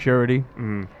did security,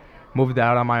 moved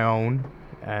out on my own.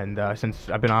 And since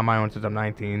I've been on my own since I'm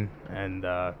 19. And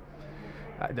I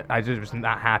just was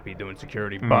not happy doing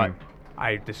security. But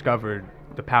I discovered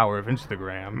the power of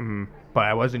Instagram. But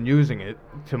I wasn't using it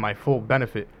to my full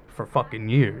benefit for fucking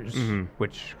years,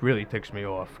 which really ticks me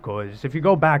off. Because if you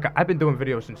go back, I've been doing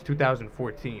videos since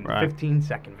 2014,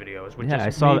 15-second videos. Which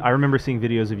is I remember seeing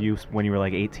videos of you when you were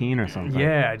like 18 or something.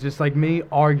 Yeah, just like me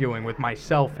arguing with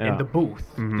myself in the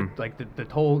booth, the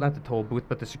toll, not the toll booth,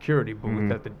 but the security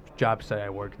booth at the job site I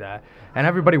worked at, and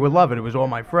everybody would love it. It was all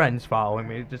my friends following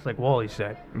me, just like Wally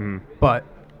said. But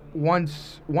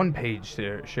once one page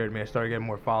shared me, I started getting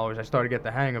more followers. I started to get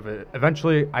the hang of it.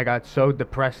 Eventually, I got so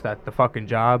depressed at the fucking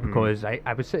job because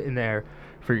I was sitting there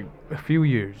for a few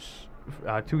years,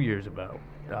 2 years about,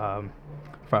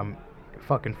 from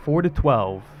fucking 4 to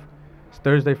 12. It's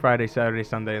Thursday, Friday, Saturday,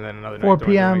 Sunday, and then another 4 night.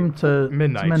 p.m. to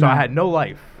midnight. So I had no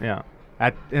life. Yeah.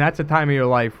 And that's a time of your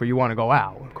life where you want to go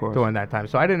out. Of course. During that time.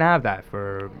 So I didn't have that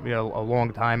for a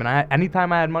long time. And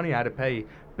anytime I had money, I had to pay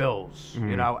bills.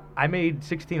 I made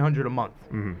 $1,600 a month.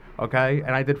 Okay,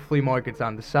 and I did flea markets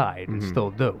on the side and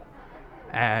still do.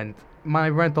 And my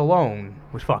rent alone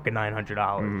was fucking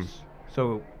 $900.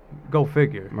 So go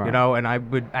figure. Right. And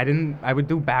I would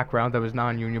do background that was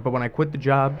non-union. But when I quit the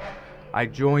job, I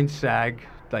joined SAG.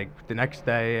 Like the next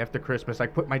day after Christmas, I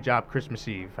quit my job Christmas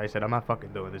Eve. I said, I'm not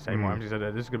fucking doing this anymore. I said,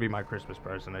 this is gonna be my Christmas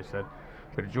person. I said,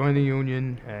 I'm gonna join the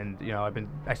union, and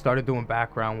I started doing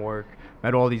background work,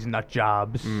 met all these nut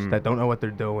jobs that don't know what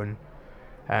they're doing,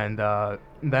 and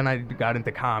then I got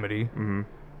into comedy.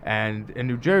 And in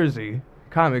New Jersey,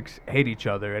 comics hate each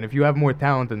other, and if you have more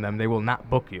talent than them, they will not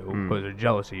book you because they're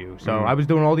jealous of you. So I was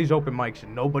doing all these open mics,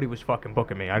 and nobody was fucking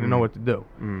booking me. I didn't know what to do.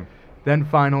 Then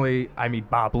finally, I meet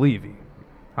Bob Levy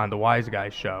on the Wise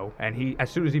Guys show, and as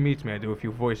soon as he meets me, I do a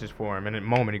few voices for him, and in a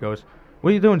moment he goes, what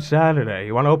are you doing Saturday?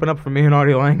 You want to open up for me and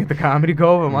Artie Lang at the Comedy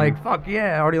Cove? I'm like, fuck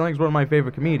yeah, Artie Lang's one of my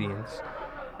favorite comedians.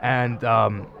 And,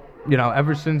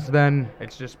 ever since then,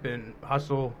 it's just been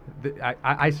hustle.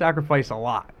 I sacrifice a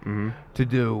lot to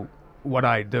do what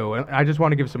I do, and I just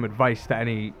want to give some advice to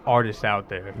any artists out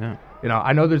there. Yeah.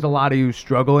 I know there's a lot of you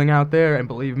struggling out there, and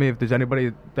believe me, if there's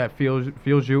anybody that feels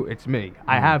you, it's me.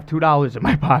 I have $2 in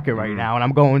my pocket right now, and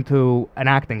I'm going to an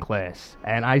acting class,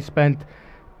 and I spent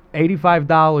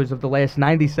 $85 of the last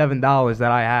 $97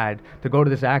 that I had to go to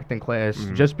this acting class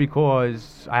just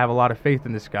because I have a lot of faith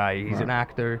in this guy. He's an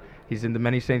actor. He's in the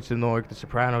Many Saints of Newark, the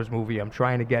Sopranos movie. I'm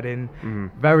trying to get in.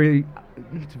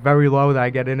 It's very low that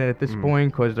I get in it at this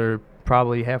point because they're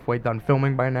probably halfway done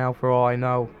filming by now, for all I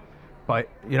know. But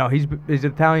he's an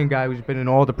Italian guy who's been in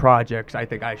all the projects I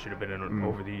think I should have been in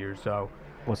over the years. So,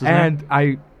 what's his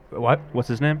name? What's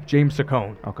his name? James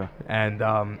Saccone. Okay. And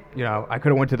I could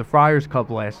have went to the Friars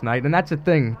Club last night, and that's a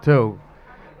thing too.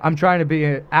 I'm trying to be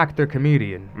an actor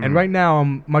comedian, and right now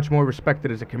I'm much more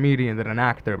respected as a comedian than an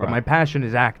actor. But my passion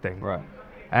is acting. Right.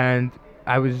 And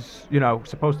I was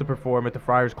supposed to perform at the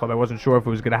Friars Club. I wasn't sure if it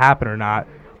was going to happen or not,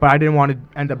 but I didn't want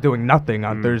to end up doing nothing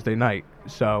on Thursday night.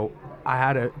 So I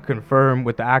had to confirm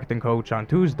with the acting coach on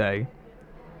Tuesday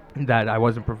that I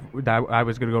was going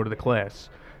to go to the class.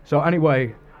 So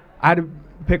anyway, I had to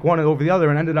pick one over the other,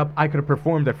 and ended up I could have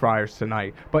performed at Friars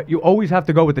tonight. But you always have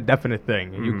to go with the definite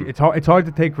thing. It's hard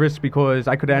to take risks because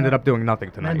I could have ended up doing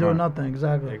nothing tonight. And doing nothing,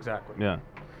 exactly. Exactly. Yeah.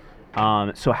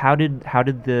 So how did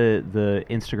the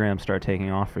Instagram start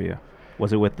taking off for you?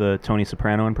 Was it with the Tony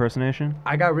Soprano impersonation?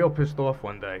 I got real pissed off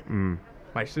one day.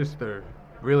 My sister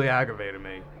really aggravated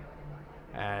me,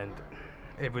 and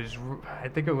I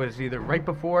think it was either right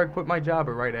before I quit my job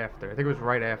or right after. I think it was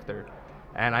right after.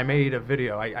 And I made a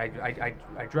video.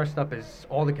 I dressed up as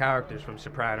all the characters from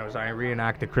Sopranos. I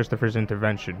reenacted Christopher's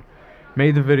intervention.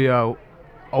 Made the video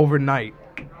overnight.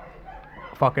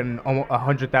 Fucking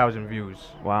 100,000 views.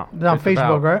 Wow. On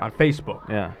Facebook, right? On Facebook.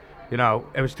 Yeah.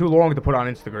 It was too long to put on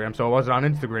Instagram, so it wasn't on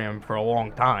Instagram for a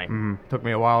long time. Took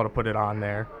me a while to put it on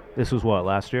there. This was what,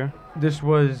 last year? This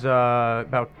was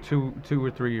about two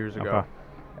or 3 years ago. Okay.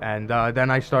 And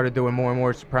then I started doing more and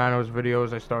more Sopranos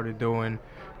videos. I started doing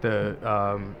the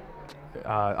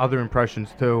other impressions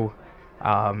too.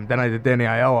 Then I did Danny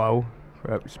Aiello.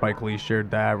 Spike Lee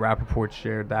shared that. Rappaport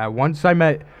shared that. Once I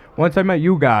met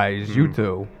you guys, you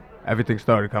two, everything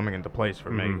started coming into place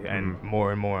for me, and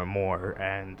more and more and more.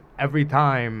 And every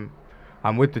time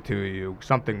I'm with the two of you,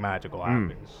 something magical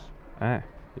happens. Hey.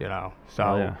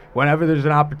 So whenever there's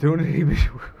an opportunity,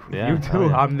 you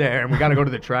two, I'm there, and we got to go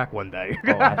to the track one day.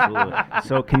 Oh, absolutely.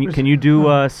 So can you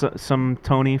do some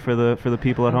Tony for the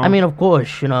people at home? I mean, of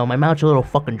course, my mouth's a little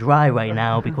fucking dry right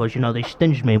now because they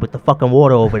stinged me with the fucking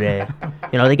water over there.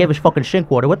 They gave us fucking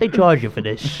sink water. What they charge you for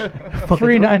this?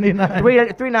 $3.99.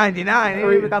 $3.99.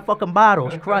 They even got fucking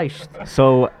bottles. Christ.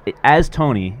 So as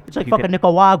Tony, it's like fucking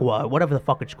Nicaragua, whatever the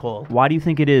fuck it's called. Why do you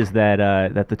think it is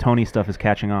that the Tony stuff is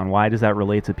catching on? Why does that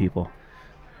relate to people?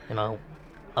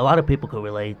 A lot of people could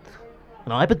relate. You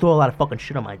know, I've been through a lot of fucking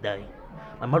shit in my day.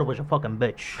 My mother was a fucking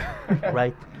bitch,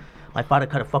 right? My father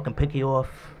cut a fucking pinky off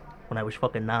when I was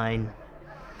fucking 9.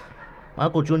 My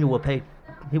Uncle Junior would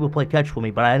play catch for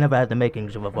me, but I never had the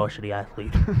makings of a varsity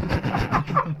athlete.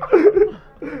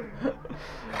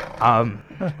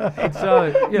 It's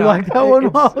You like that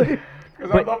one, Wally?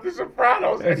 Because I love The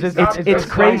Sopranos. It's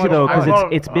crazy though, because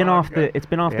it's been off the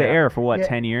Yeah. air for what, Yeah.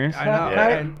 10 years? I know.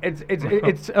 And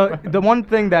it's the one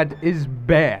thing that is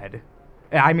bad.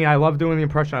 I mean, I love doing the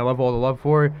impression. I love all the love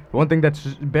for it. The one thing that's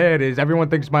bad is everyone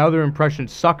thinks my other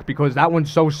impressions suck because that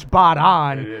one's so spot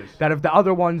on that if the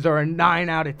other ones are a 9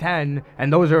 out of 10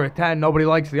 and those are a 10, nobody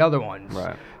likes the other ones.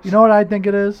 Right. You know what I think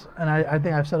it is? And I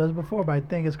think I've said this before, but I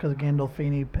think it's because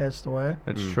Gandolfini passed away.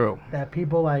 That's true. That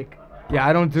people like... Yeah,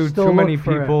 I don't do Still too many look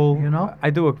for it, people. you know? I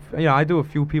do a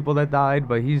few people that died,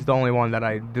 but he's the only one that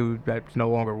I do that's no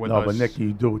longer with us. No, but Nick,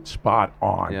 you do it spot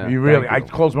on. Yeah. You really. Thank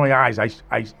you. I close my eyes. I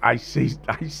see.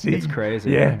 It's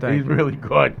crazy. Yeah, Thank he's you. really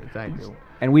good. Thank you.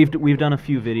 And we've done a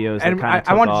few videos that And kind of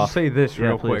I wanted off. to say this Yeah,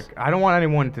 real please. quick. I don't want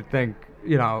anyone to think,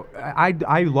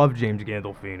 I love James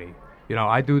Gandolfini.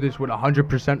 I do this with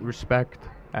 100% respect,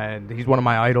 and he's one of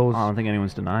my idols. I don't think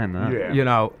anyone's denying that.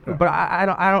 Yeah. But I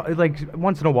don't like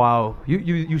once in a while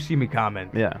you see me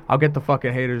comment. Yeah. I'll get the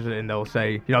fucking haters and they'll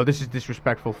say, this is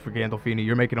disrespectful for Gandolfini.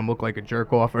 You're making him look like a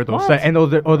jerk off, or they'll say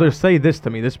they'll say this to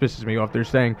me. This pisses me off. They're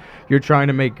saying you're trying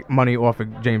to make money off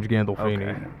of James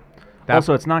Gandolfini. Okay.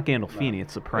 Also, it's not Gandolfini;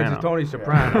 it's Soprano. It's Tony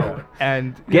Soprano,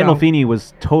 and you know, Gandolfini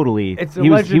was totally. It's a he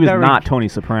was legendary not Tony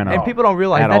Soprano. And people don't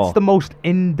realize at that's all. the most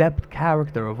in-depth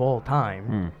character of all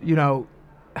time.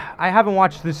 I haven't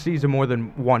watched this season more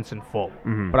than once in full,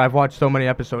 but I've watched so many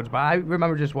episodes. But I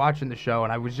remember just watching the show,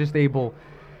 and I was just able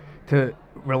to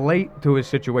relate to his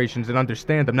situations and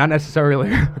understand them, not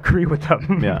necessarily agree with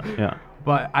them. Yeah.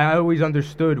 But I always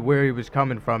understood where he was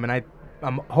coming from, and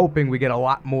I'm hoping we get a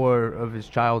lot more of his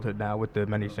childhood now with the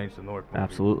Many Saints of Newark movie.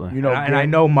 Absolutely. And I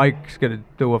know Mike's gonna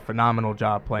do a phenomenal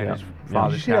job playing Yeah. his Yeah.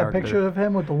 father's Did you see that character. picture of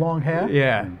him with the long hair?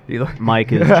 Yeah.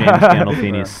 Mike is James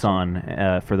Gandolfini's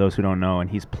son, for those who don't know, and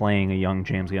he's playing a young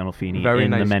James Gandolfini Very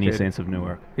in nice The Many kid. Saints of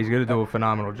Newark. He's gonna do a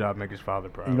phenomenal job, make his father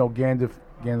proud.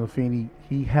 Gandolfini,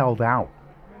 he held out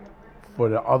for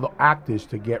the other actors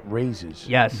to get raises.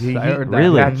 Yes, I heard that.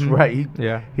 Really? That's right.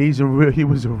 Yeah. He was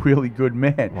a really good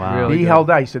man. Wow. Really He good.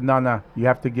 held out. He said, "No, you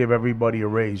have to give everybody a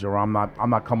raise, or I'm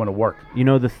not coming to work." You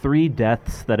know, the 3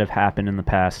 deaths that have happened in the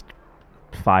past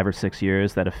 5 or 6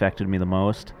 years that affected me the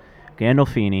most: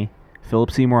 Gandolfini,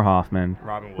 Philip Seymour Hoffman,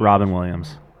 Robin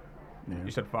Williams.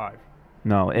 You said 5.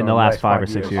 No, in No, the last 5 or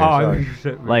 6 years. years. Oh, I sorry. think you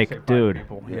said, Like, you said 5 dude,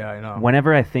 people. Yeah, I know.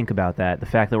 Whenever I think about that, the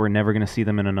fact that we're never going to see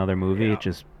them in another movie, it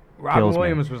just Robin kills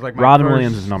Williams me. was like my Robin first,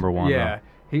 Williams is number 1. Yeah.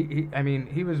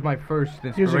 He was my first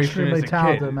inspiration was extremely as a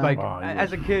talented, kid. man. Like Oh, he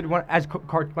as a kid, my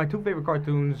 2 favorite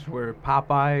cartoons were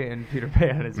Popeye and Peter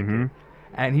Pan as a kid,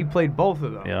 and he played both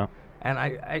of them. Yeah. And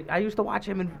I used to watch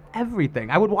him in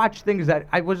everything. I would watch things that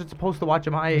I wasn't supposed to watch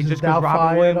at my age Mrs. just because Robin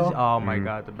Doubtfire, Williams. though? Oh my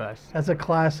God, the best. That's a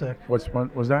classic. What's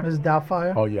one was that? Ms.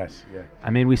 Doubtfire? Oh yes, yeah,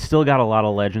 I mean, we still got a lot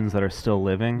of legends that are still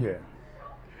living. yeah.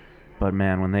 But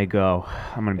man, when they go,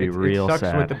 I'm gonna be It real sucks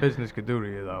sad. what the business could do to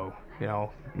you, though.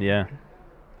 Yeah,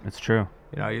 it's true.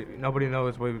 Nobody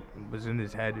knows what was in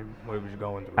his head and what he was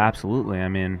going through. Absolutely. I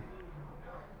mean,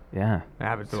 yeah, It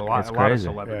happens to a It's lot of crazy.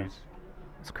 celebrities.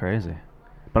 it's crazy.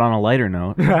 But on a lighter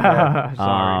note,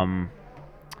 Sorry.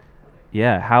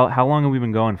 yeah. How long have we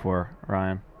been going for,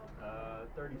 Ryan?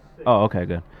 36. Oh, okay,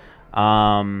 good.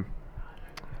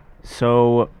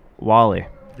 So Wally,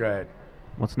 Go ahead.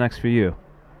 what's next for you?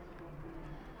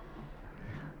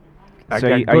 I So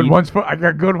got you-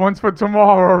 good ones for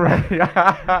tomorrow already.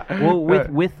 Well,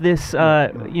 with this,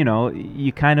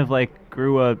 you kind of like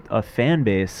grew a fan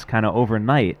base kind of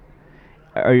overnight.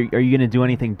 Are you going to do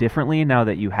anything differently now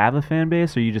that you have a fan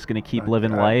base, or are you just going to keep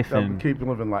living life I'm and keep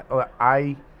living life.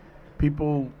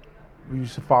 People who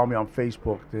used to follow me on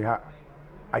Facebook.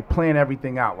 I plan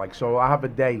everything out. Like, so I have a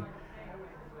day.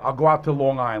 I'll go out to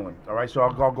Long Island, all right? So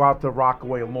I'll go out to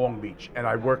Rockaway and Long Beach, and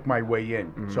I work my way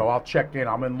in. So I'll check in.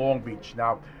 I'm in Long Beach.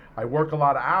 Now, I work a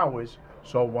lot of hours,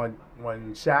 so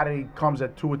when Saturday comes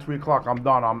at 2 or 3 o'clock, I'm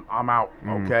done. I'm out,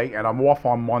 okay? And I'm off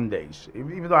on Mondays.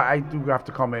 Even though I do have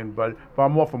to come in, but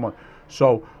I'm off on Monday.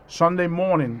 So Sunday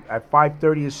morning at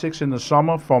 5:30 or 6 in the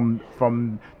summer, from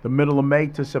the middle of May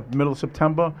to middle of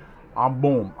September, I'm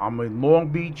in Long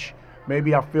Beach.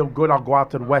 Maybe I feel good. I'll go out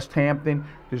to the West Hampton.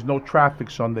 There's no traffic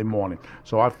Sunday morning.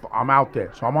 So I'm out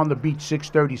there. So I'm on the beach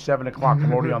 6:30, 7 o'clock.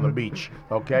 I'm already on the beach.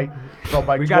 Okay? So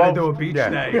by We 12. gotta do a beach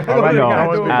day. All right, No, we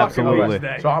gotta do a fucking absolutely. beach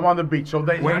day. So I'm on the beach. So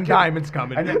they Wayne Diamond's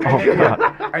coming. and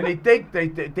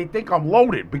they think I'm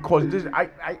loaded because this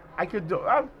I could do.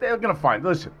 They're gonna find.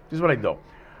 Listen, this is what I do.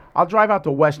 I'll drive out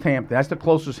to West Hampton. That's the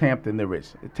closest Hampton there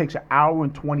is. It takes an hour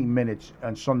and 20 minutes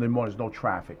on Sunday morning. There's no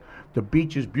traffic. The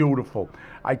beach is beautiful.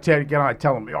 I tell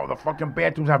them, the fucking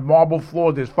bathrooms have marble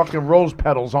floors. There's fucking rose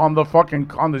petals on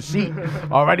the seat.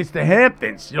 All right, it's the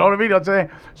Hamptons. You know what I mean? I'm saying.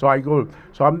 So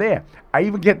I'm there. I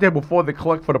even get there before they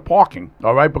collect for the parking.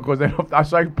 All right, because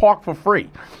I park for free.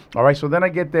 All right, so then I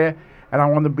get there. And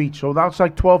I'm on the beach. So that's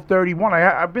like 12:31.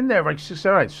 I've been there like 6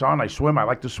 hours. Sun. I swim. I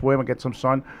like to swim and get some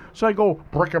sun. So I go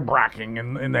bric-a-bracking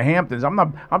in the Hamptons.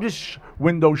 I'm just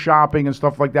window shopping and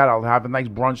stuff like that. I'll have a nice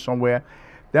brunch somewhere.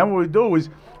 Then what we do is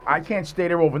I can't stay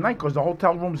there overnight because the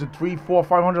hotel rooms are $300, $400,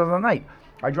 $500 a night.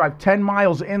 I drive 10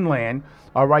 miles inland,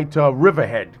 all right, to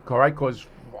Riverhead, all right, because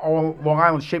Long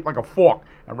Island's shaped like a fork,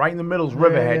 and right in the middle is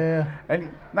Riverhead. Yeah.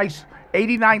 And nice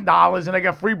 $89, and I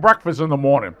got free breakfast in the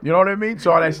morning. You know what I mean?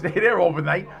 So I stay there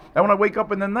overnight, and when I wake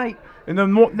up in the night, and the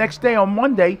next day on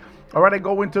Monday, all right, I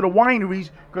go into the wineries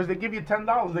because they give you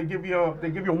 $10. They give you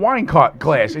a wine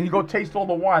glass, and you go taste all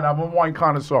the wine. I'm a wine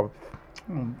connoisseur.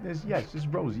 This is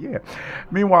Rosie, yeah.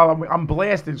 Meanwhile, I'm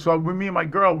blasted. So with me and my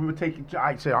girl, we were taking.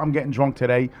 I said, I'm getting drunk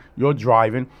today. You're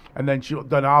driving, and then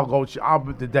I'll go. I'll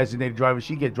be the designated driver.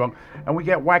 She get drunk, and we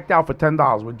get whacked out for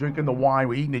 $10. We're drinking the wine,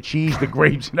 we're eating the cheese, the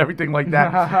grapes, and everything like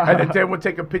that. And then we're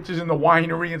taking pictures in the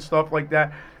winery and stuff like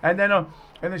that. And then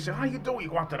and they said, how you doing? You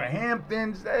go out to the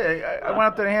Hamptons? Hey, I went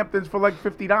out to the Hamptons for like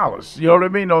 $50. You know what I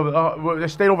mean? I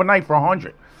stayed overnight for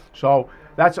 $100. So.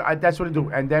 That's what I do.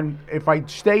 And then if I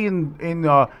stay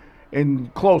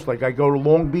in close, like I go to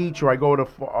Long Beach or I go to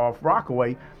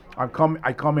Rockaway, I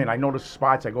come in. I know the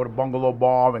spots. I go to Bungalow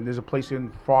Bar, and there's a place in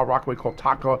Far Rockaway called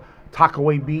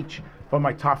Takaway Beach for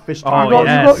my top fish tacos. Oh,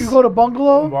 yes. You go to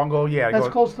Bungalow? Bungalow, yeah. That's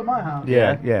close to my house.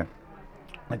 Yeah.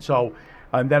 And so,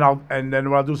 and then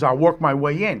what I'll do is I'll work my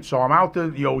way in. So I'm out to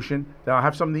the ocean. Then I'll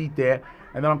have something to eat there,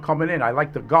 and then I'm coming in. I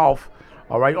like to golf.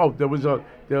 All right. Oh, the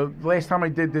last time I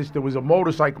did this, there was a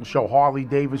motorcycle show, Harley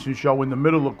Davidson show in the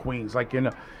middle of Queens, like in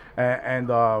I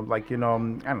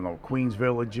don't know, Queens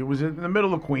Village. It was in the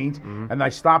middle of Queens, and I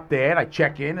stopped there and I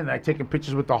check in and I taking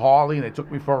pictures with the Harley, and they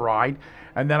took me for a ride.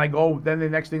 And then I go. Then the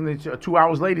next thing, 2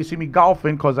 hours later, you see me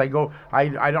golfing because I go.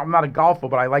 I'm not a golfer,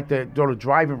 but I like to go to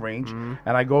driving range,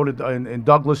 and I go to in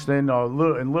Douglaston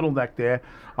or in Little Neck there.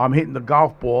 I'm hitting the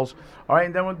golf balls. All right,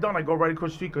 and then when I'm done, I go right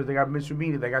across the street because they got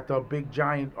Mitsumini. They got the big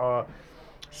giant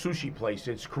sushi place.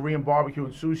 It's Korean barbecue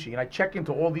and sushi. And I check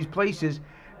into all these places,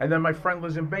 and then my friend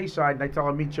lives in Bayside, and I tell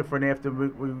her, meet you for an after.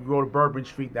 We go to Bourbon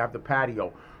Street and have the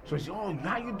patio. So I say, oh,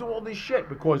 how you do all this shit?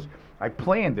 Because I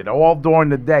planned it all during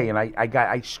the day, and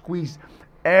I squeezed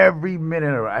every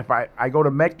minute of it. If I go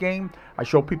to Met game, I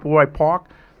show people where I park.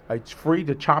 It's free.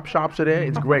 The chop shops are there.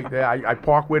 It's great. I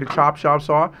park where the chop shops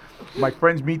are. My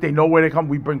friends meet. They know where they come.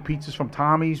 We bring pizzas from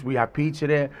Tommy's. We have pizza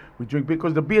there. We drink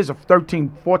because the beers are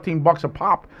 $14 a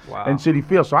pop in City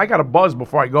Field. So I got a buzz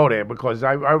before I go there because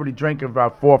I already drank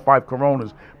about 4 or 5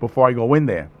 Coronas before I go in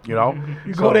there. You know.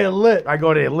 You go there lit. I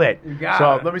go there lit. You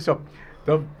got it. Let me.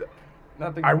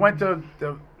 I went to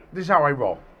this is how I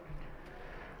roll.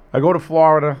 I go to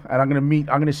Florida and I'm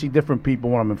gonna see different people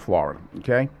when I'm in Florida.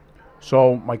 Okay.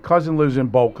 So my cousin lives in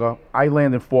Boca. I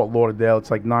land in Fort Lauderdale. It's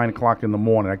like 9 o'clock in the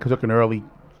morning. I took an early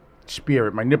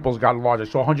Spirit. My nipples got larger.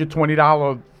 So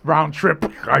 $120 round trip.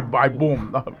 I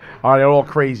boom. They're all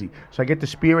crazy. So I get the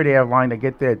Spirit airline. I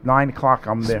get there at 9 o'clock.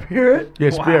 I'm there. Spirit? Yeah,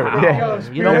 Spirit. Wow. Yeah.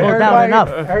 Spirit. You don't go down enough.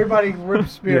 Everybody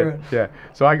rips Spirit. Yeah.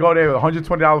 So I go there with a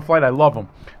 $120 flight. I love them.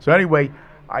 So anyway,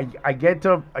 I get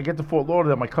to Fort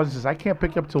Lauderdale. My cousin says, I can't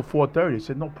pick you up till 4:30. I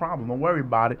said, no problem. Don't worry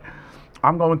about it.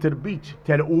 I'm going to the beach.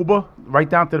 Take an Uber right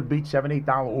down to the beach, $7,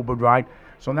 $8 Uber ride.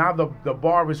 So now the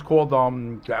bar is called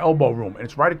the Elbow Room, and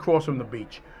it's right across from the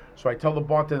beach. So I tell the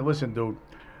bartender, listen, dude,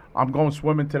 I'm going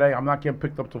swimming today. I'm not getting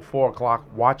picked up till 4 o'clock.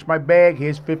 Watch my bag.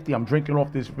 Here's 50. I'm drinking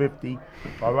off this 50.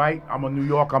 All right? I'm in New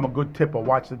York. I'm a good tipper.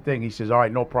 Watch the thing. He says, all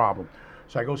right, no problem.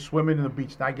 So I go swimming in the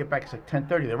beach. Now I get back. It's like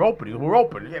 10:30. They're open. We're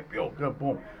open. Yeah, good,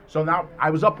 boom. So now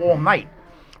I was up all night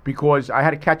because I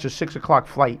had to catch a 6 o'clock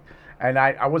flight. And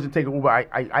I wasn't taking Uber.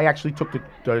 I actually took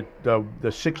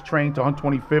the 6 train to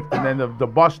 125th and then the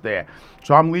bus there.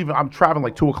 So I'm traveling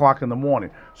like 2 o'clock in the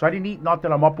morning. So I didn't eat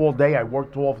nothing. I'm up all day. I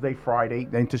worked all day Friday,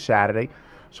 then to Saturday.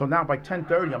 So now by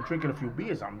 10:30, I'm drinking a few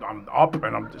beers. I'm up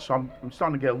and I'm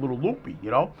starting to get a little loopy, you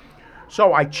know.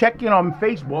 So I check in on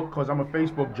Facebook because I'm a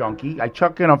Facebook junkie. I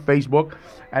check in on Facebook,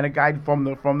 and a guy from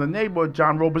the neighborhood,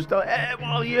 John Robestel, hey,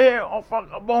 well, you here? Oh,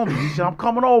 fuck, boom. He said, I'm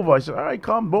coming over. I said, all right,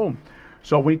 come, boom.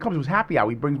 So when he comes, it was happy hour.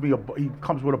 He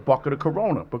comes with a bucket of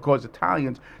Corona because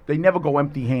Italians, they never go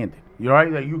empty-handed. You know,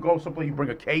 right? You go someplace, you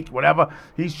bring a cake, whatever.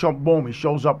 He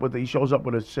shows up with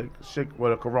a sick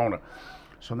with a Corona.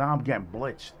 So now I'm getting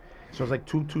blitzed. So it's like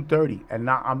 2:30, and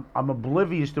now I'm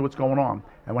oblivious to what's going on.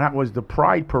 And what happened was the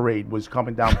Pride Parade was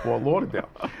coming down Fort Lauderdale.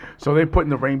 So they're putting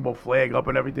the rainbow flag up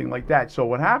and everything like that. So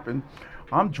what happened,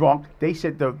 I'm drunk. They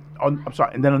said I'm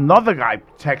sorry. And then another guy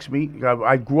texts me.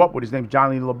 I grew up with his name,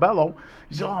 Johnny Labello.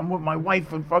 He said, I'm with my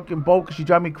wife in fucking Boca. She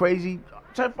drive me crazy. I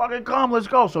said, fucking come, let's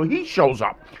go. So he shows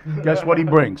up. Guess what he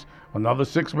brings? Another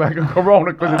 6-pack of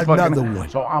Corona. Another one.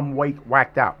 So I'm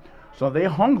whacked out. So they're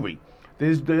hungry.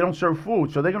 They don't serve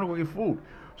food, so they're going to go get food.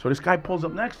 So this guy pulls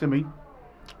up next to me,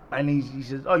 and he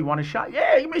says, oh, you want a shot?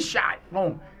 Yeah, give me a shot.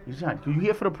 Boom. He said, are you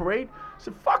here for the parade? I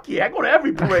said, fuck yeah, I go to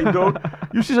every parade, dude.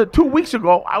 You said 2 weeks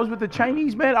ago, I was with the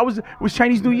Chinese, man. It was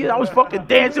Chinese New Year. I was fucking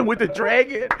dancing with the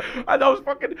dragon. I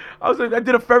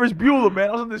did a Ferris Bueller, man.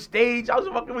 I was on the stage. I was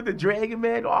fucking with the dragon,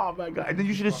 man. Oh, my God. And then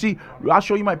you should have seen, I'll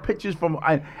show you my pictures from,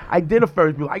 I did a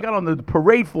Ferris Bueller. I got on the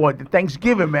parade floor at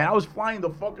Thanksgiving, man. I was flying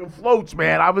the fucking floats,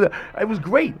 man. It was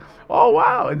great. Oh,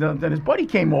 wow. And then his buddy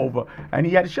came over, and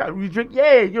he had a shot. We drink,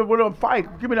 yeah, you're on fire.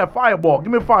 Give me that fireball.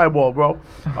 Give me a fireball, bro.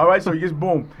 All right, so he gets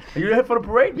boom. And you're here for the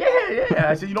parade? Yeah.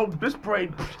 I said, this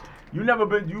parade, you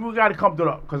got to come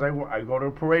to because I go to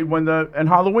the parade and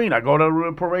Halloween. I go to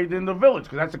the parade in the village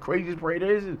because that's the craziest parade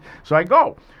there is. So I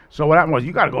go. So what happened was,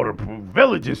 you got to go to the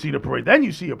village and see the parade. Then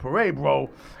you see a parade, bro.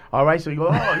 All right, so you go,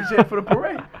 oh, he's here for the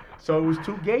parade. So it was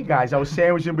 2 gay guys. I was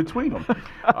sandwiched in between them.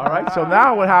 All right. So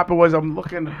now what happened was I'm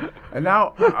looking at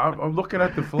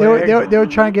the flag. They were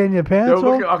trying to get in your pants.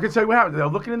 I can tell you what happened. They were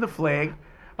looking in the flag.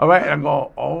 All right, and I'm going,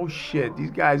 oh shit, these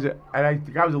guys are,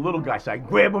 the guy was a little guy, so I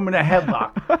grab him in a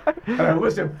headlock. And I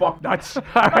listen, fuck nuts. All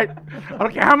right, I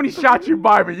don't care how many shots you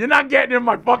buy me, you're not getting in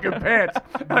my fucking pants.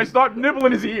 And I start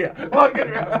nibbling his ear. Because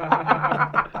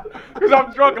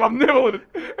I'm drunk and I'm nibbling it.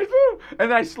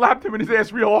 And then I slapped him in his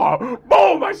ass real hard.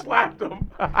 Boom, I slapped him.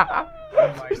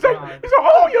 He's like,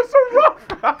 oh, you're so rough.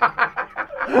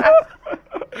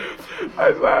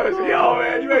 I said, yo,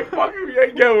 man, you ain't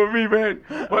getting with me, man.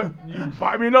 But you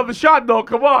buy me another shot, though.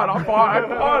 Come on, I party,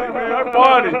 man. I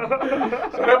party.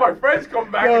 So then my friends come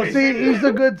back. Yo, see, he's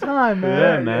a good time, man.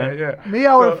 Yeah, man. Yeah. Me,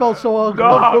 I would have felt so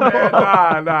uncomfortable. No,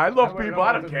 man, nah. I love people.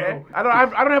 I don't care. I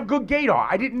don't have good gator.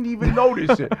 I didn't even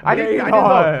notice it. I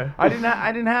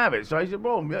didn't have it. So I said,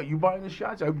 bro, you buying the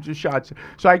shots? I just shots.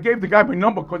 So I gave the guy my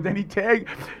number because then he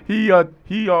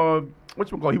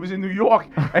was in New York,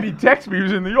 and he texted me he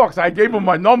was in New York, so I gave him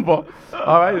my number.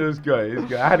 All right, it was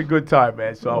good. I had a good time,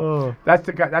 man. So that's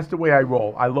the way I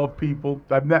roll. I love people.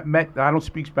 I've met. I don't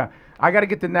speak Spanish. I got to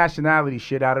get the nationality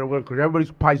shit out of the way because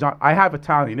everybody's Paisan. I have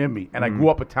Italian in me, and I grew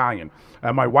up Italian.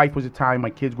 My wife was Italian.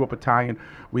 My kids grew up Italian.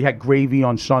 We had gravy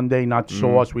on Sunday, not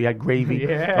sauce. We had gravy.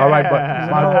 Yeah. All right,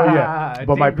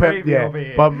 but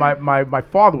my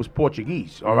father was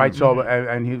Portuguese. All right, so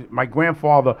and my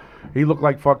grandfather, he looked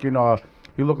like fucking.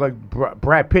 He looked like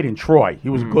Brad Pitt in Troy. He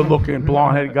was a good-looking,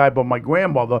 blonde-headed guy, but my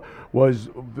grandmother was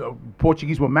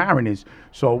Portuguese were mariners,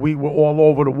 so we were all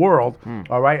over the world.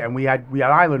 All right, and we had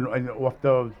island off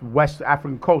the West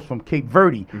African coast from Cape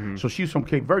Verde. So she was from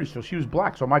Cape Verde, so she was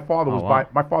black. So my father was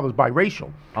my father was biracial.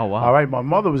 Oh wow! All right, my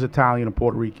mother was Italian and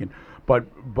Puerto Rican,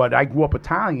 but I grew up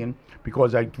Italian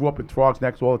because I grew up in Throgs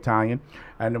Neck, all Italian,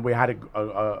 and then we had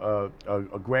a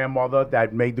grandmother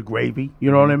that made the gravy.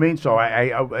 You know what I mean? So I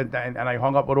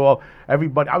hung up with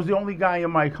everybody. I was the only guy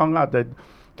in my hung out that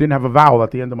didn't have a vowel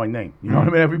at the end of my name. You know what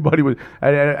I mean? Everybody was.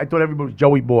 I thought everybody was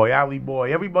Joey Boy, Ali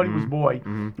Boy. Everybody was Boy.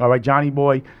 All right, Johnny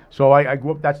Boy. So I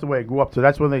grew up. That's the way I grew up. So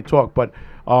that's when they talk. But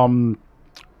and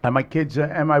my kids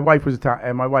and my wife was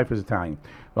Italian.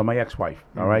 Well, my ex-wife.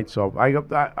 All right. So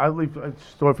I leave a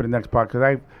story for the next part because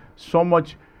I have so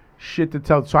much shit to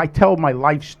tell. So I tell my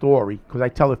life story because I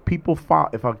tell if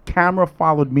a camera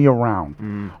followed me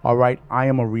around, all right, I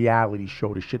am a reality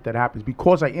show. The shit that happens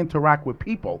because I interact with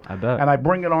people. I bet. And I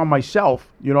bring it on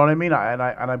myself. You know what I mean?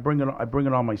 I bring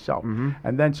it on myself.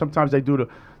 And then sometimes I do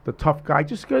the tough guy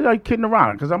just because I'm kidding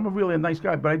around because I'm really a nice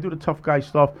guy, but I do the tough guy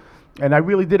stuff. And I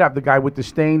really did have the guy with the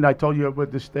stain. I told you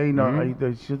with the stain.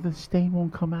 The stain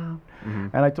won't come out.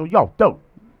 And I told yo, dude.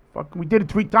 Fuck, we did it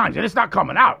 3 times and it's not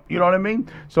coming out. You know what I mean?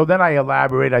 So then I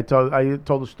elaborate. I told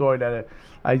the story that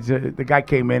the guy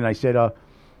came in and I said,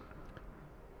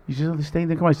 You said the stain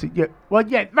didn't come out. I said, yeah. Well,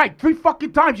 yeah, right. 3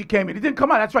 fucking times you came in. It didn't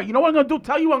come out. That's right. You know what I'm going to do?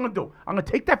 Tell you what I'm going to do. I'm going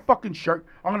to take that fucking shirt.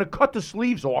 I'm going to cut the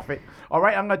sleeves off it. All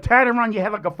right? I'm going to tie it around your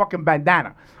head like a fucking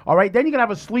bandana. All right? Then you're going to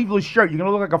have a sleeveless shirt. You're going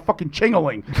to look like a fucking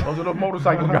chingaling. Those are the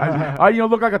motorcycle guys. All right? You're going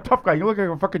to look like a tough guy. You look like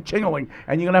a fucking chingaling.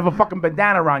 And you're going to have a fucking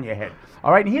bandana around your head.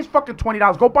 All right? And here's fucking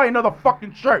 $20. Go buy another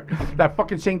fucking shirt. That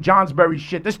fucking St. Johnsbury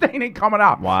shit. This thing ain't coming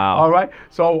out. Wow. All right?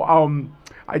 So,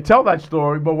 I tell that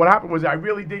story, but what happened was I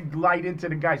really did glide into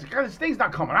the guy. Because this thing's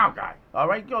not coming out, guy. All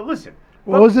right? Yo, listen.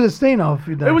 What was it a stain of?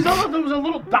 It was a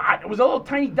little dot. It was a little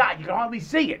tiny dot. You can hardly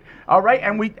see it. All right?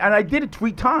 And I did it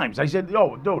 3 times. I said,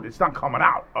 yo, dude, it's not coming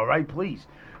out. All right? Please.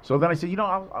 So then I said, you know,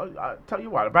 I'll tell you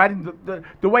what. If I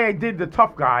didn't, the way I did the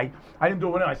tough guy, I didn't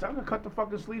do it. I said, I'm going to cut the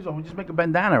fucking sleeves off and just make a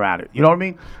bandana out of it. You know what I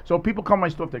mean? So people come to my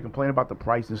store, they complain about the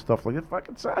price and stuff like that.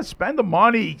 Fucking spend the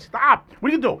money. Stop. What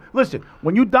do you do? Listen,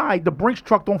 when you die, the Brinks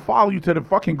truck don't follow you to the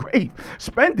fucking grave.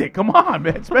 Spend it. Come on,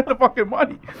 man. Spend the fucking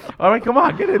money. All right, come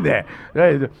on. Get in there.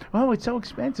 Oh, it's so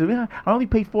expensive. Yeah, I only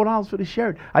paid $4 for the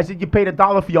shirt. I said, you paid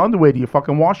 $1 for your underwear. Do you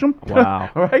fucking wash them?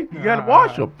 Wow. All right? You got to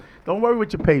wash them. Don't worry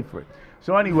what you paid for it.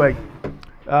 So anyway,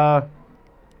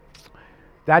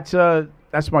 that's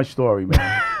my story,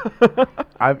 man.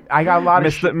 I got a lot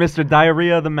of Mr.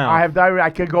 Diarrhea of the Mouth. I have diarrhea.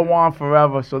 I could go on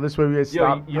forever. So this way we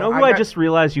stop. You know who I just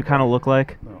realized you kind of look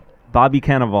like? No. Bobby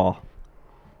Cannavale.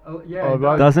 Oh yeah.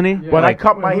 Doesn't he? Yeah. When I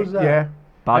cut my hair,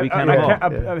 Bobby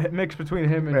Cannavale. A mix between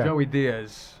him and Joey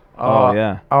Diaz. Oh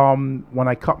yeah. When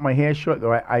I cut my hair short,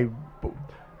 I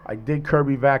did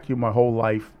Kirby vacuum my whole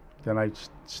life. Then I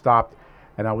stopped.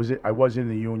 And I was in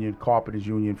the union, carpenters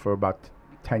union, for about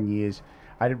 10 years.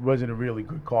 I wasn't a really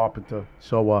good carpenter.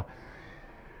 So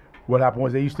what happened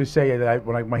was they used to say that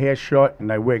when my hair's short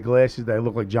and I wear glasses, that I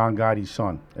look like John Gotti's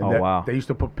son. And wow. They used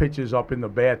to put pictures up in the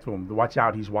bathroom to watch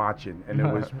out, he's watching. And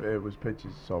it was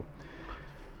pictures. So,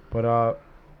 but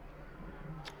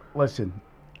listen,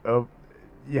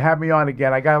 you have me on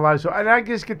again. I got a lot of and I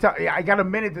just could tell. I got a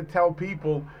minute to tell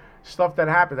people stuff that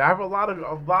happened. I have a lot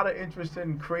of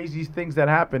interesting, crazy things that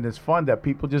happen. It's fun that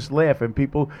people just laugh, and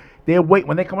people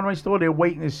when they come to my store, they're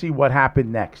waiting to see what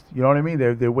happened next. You know what I mean?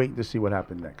 They're waiting to see what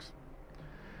happened next.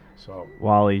 So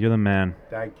Wally, you're the man.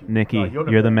 Thank you. Nikki,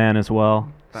 you're the man as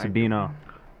well. Sabino,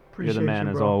 you're the man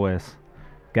as always.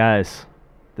 Guys,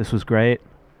 this was great.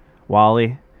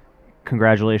 Wally,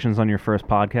 congratulations on your first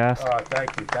podcast.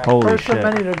 Thank you. Holy first shit. of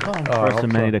many to come. First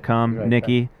of many to come. Right,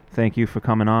 Nikki, thank you for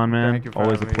coming on, man. Thank you for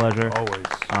always a having pleasure. me. Always.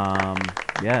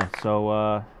 Yeah,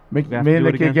 so me and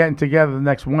Nick are getting together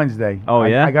next Wednesday. Oh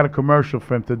yeah, I got a commercial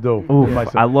for him to do. Ooh,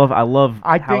 I love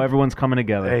how everyone's coming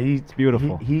together. It's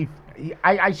beautiful.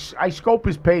 I scope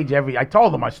his page I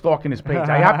told him I'm stalking his page.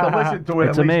 I have to listen to it.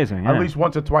 It's amazing. At least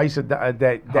once or twice a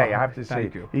day. I have to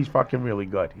say, he's fucking really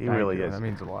good. He really is. That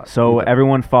means a lot. So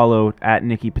everyone follow at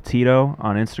Nicky Petito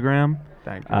on Instagram.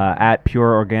 Thank you. At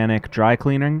Pure Organic Dry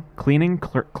Cleaning. Cleaning.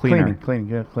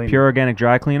 Pure Organic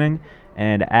Dry Cleaning.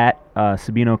 And at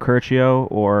Sabino Curcio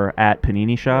or at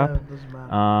Panini Shop.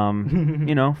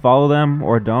 Follow them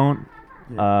or don't.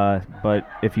 But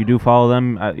if you do follow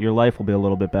them, your life will be a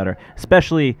little bit better.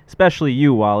 Especially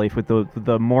you, Wally, with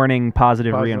the morning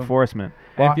positive reinforcement.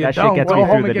 Well, if you don't, go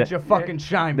home and get your fucking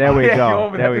shine. There we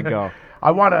go. There we go.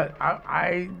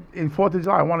 In 4th of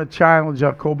July, I want to challenge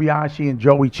Kobayashi and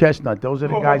Joey Chestnut. Those are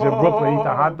the guys in Brooklyn eat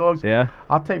the hot dogs. Yeah.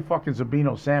 I'll take fucking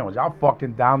Sabino sandwich. I'll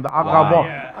fucking down the.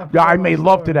 I made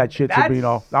love to that shit,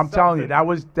 Sabino. I'm telling you, that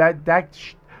was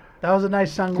That was a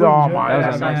nice sandwich. Oh my, that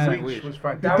was a nice sandwich. Was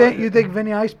you think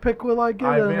Vinny Ice Pick would like it?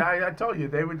 I told you,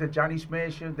 they were the Johnny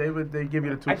Smasher. They give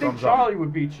you the 2 thumbs up. I think Charlie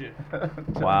would beat you.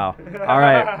 Wow. All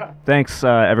right. Thanks,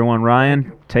 everyone.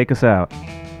 Ryan, take us out.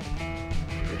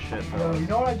 You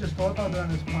know what I just thought about on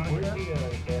this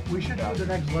podcast? We should do the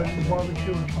next Legends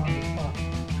Barbecue and find a spot.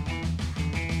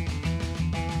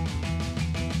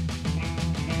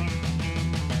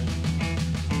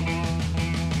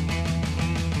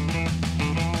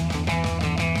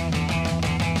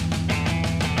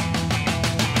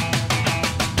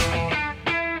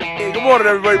 Good morning,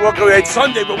 everybody. Welcome. It's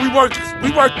Sunday, but we work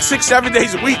 6-7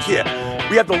 days a week here.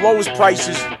 We have the lowest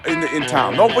prices in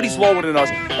town. Nobody's lower than us.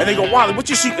 And they go, Wally, what's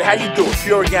your secret? How do you do it?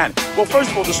 Pure Organic. Well,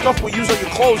 first of all, the stuff we use on your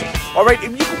clothes, all right,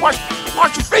 and you can wash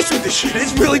your face with this shit.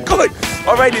 It's really good.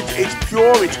 All right, it's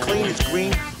pure, it's clean, it's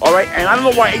green. All right, and I don't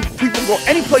know why people go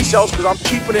anyplace else because I'm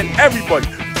cheaper than everybody.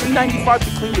 $3.95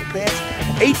 to clean your pants.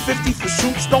 $8.50 for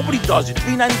suits. Nobody does it.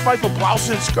 $3.95 for blouses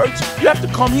and skirts. You have to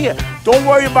come here. Don't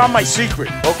worry about my secret,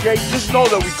 okay? Just know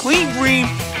that we clean green,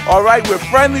 all right? We're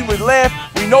friendly, we laugh,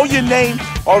 we know your name,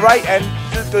 all right? And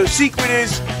the secret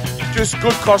is just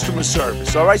good customer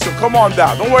service, all right? So come on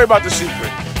down. Don't worry about the secret.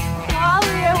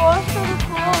 Wally, I want some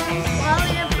clothes.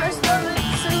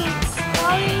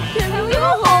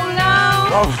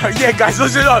 Yeah, guys,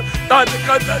 listen.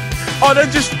 They're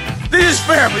just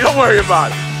family. Don't worry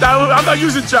about it. I'm not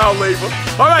using child labor.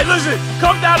 All right, listen.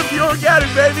 Come down to Pure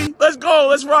Organic, baby. Let's go.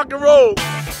 Let's rock and roll.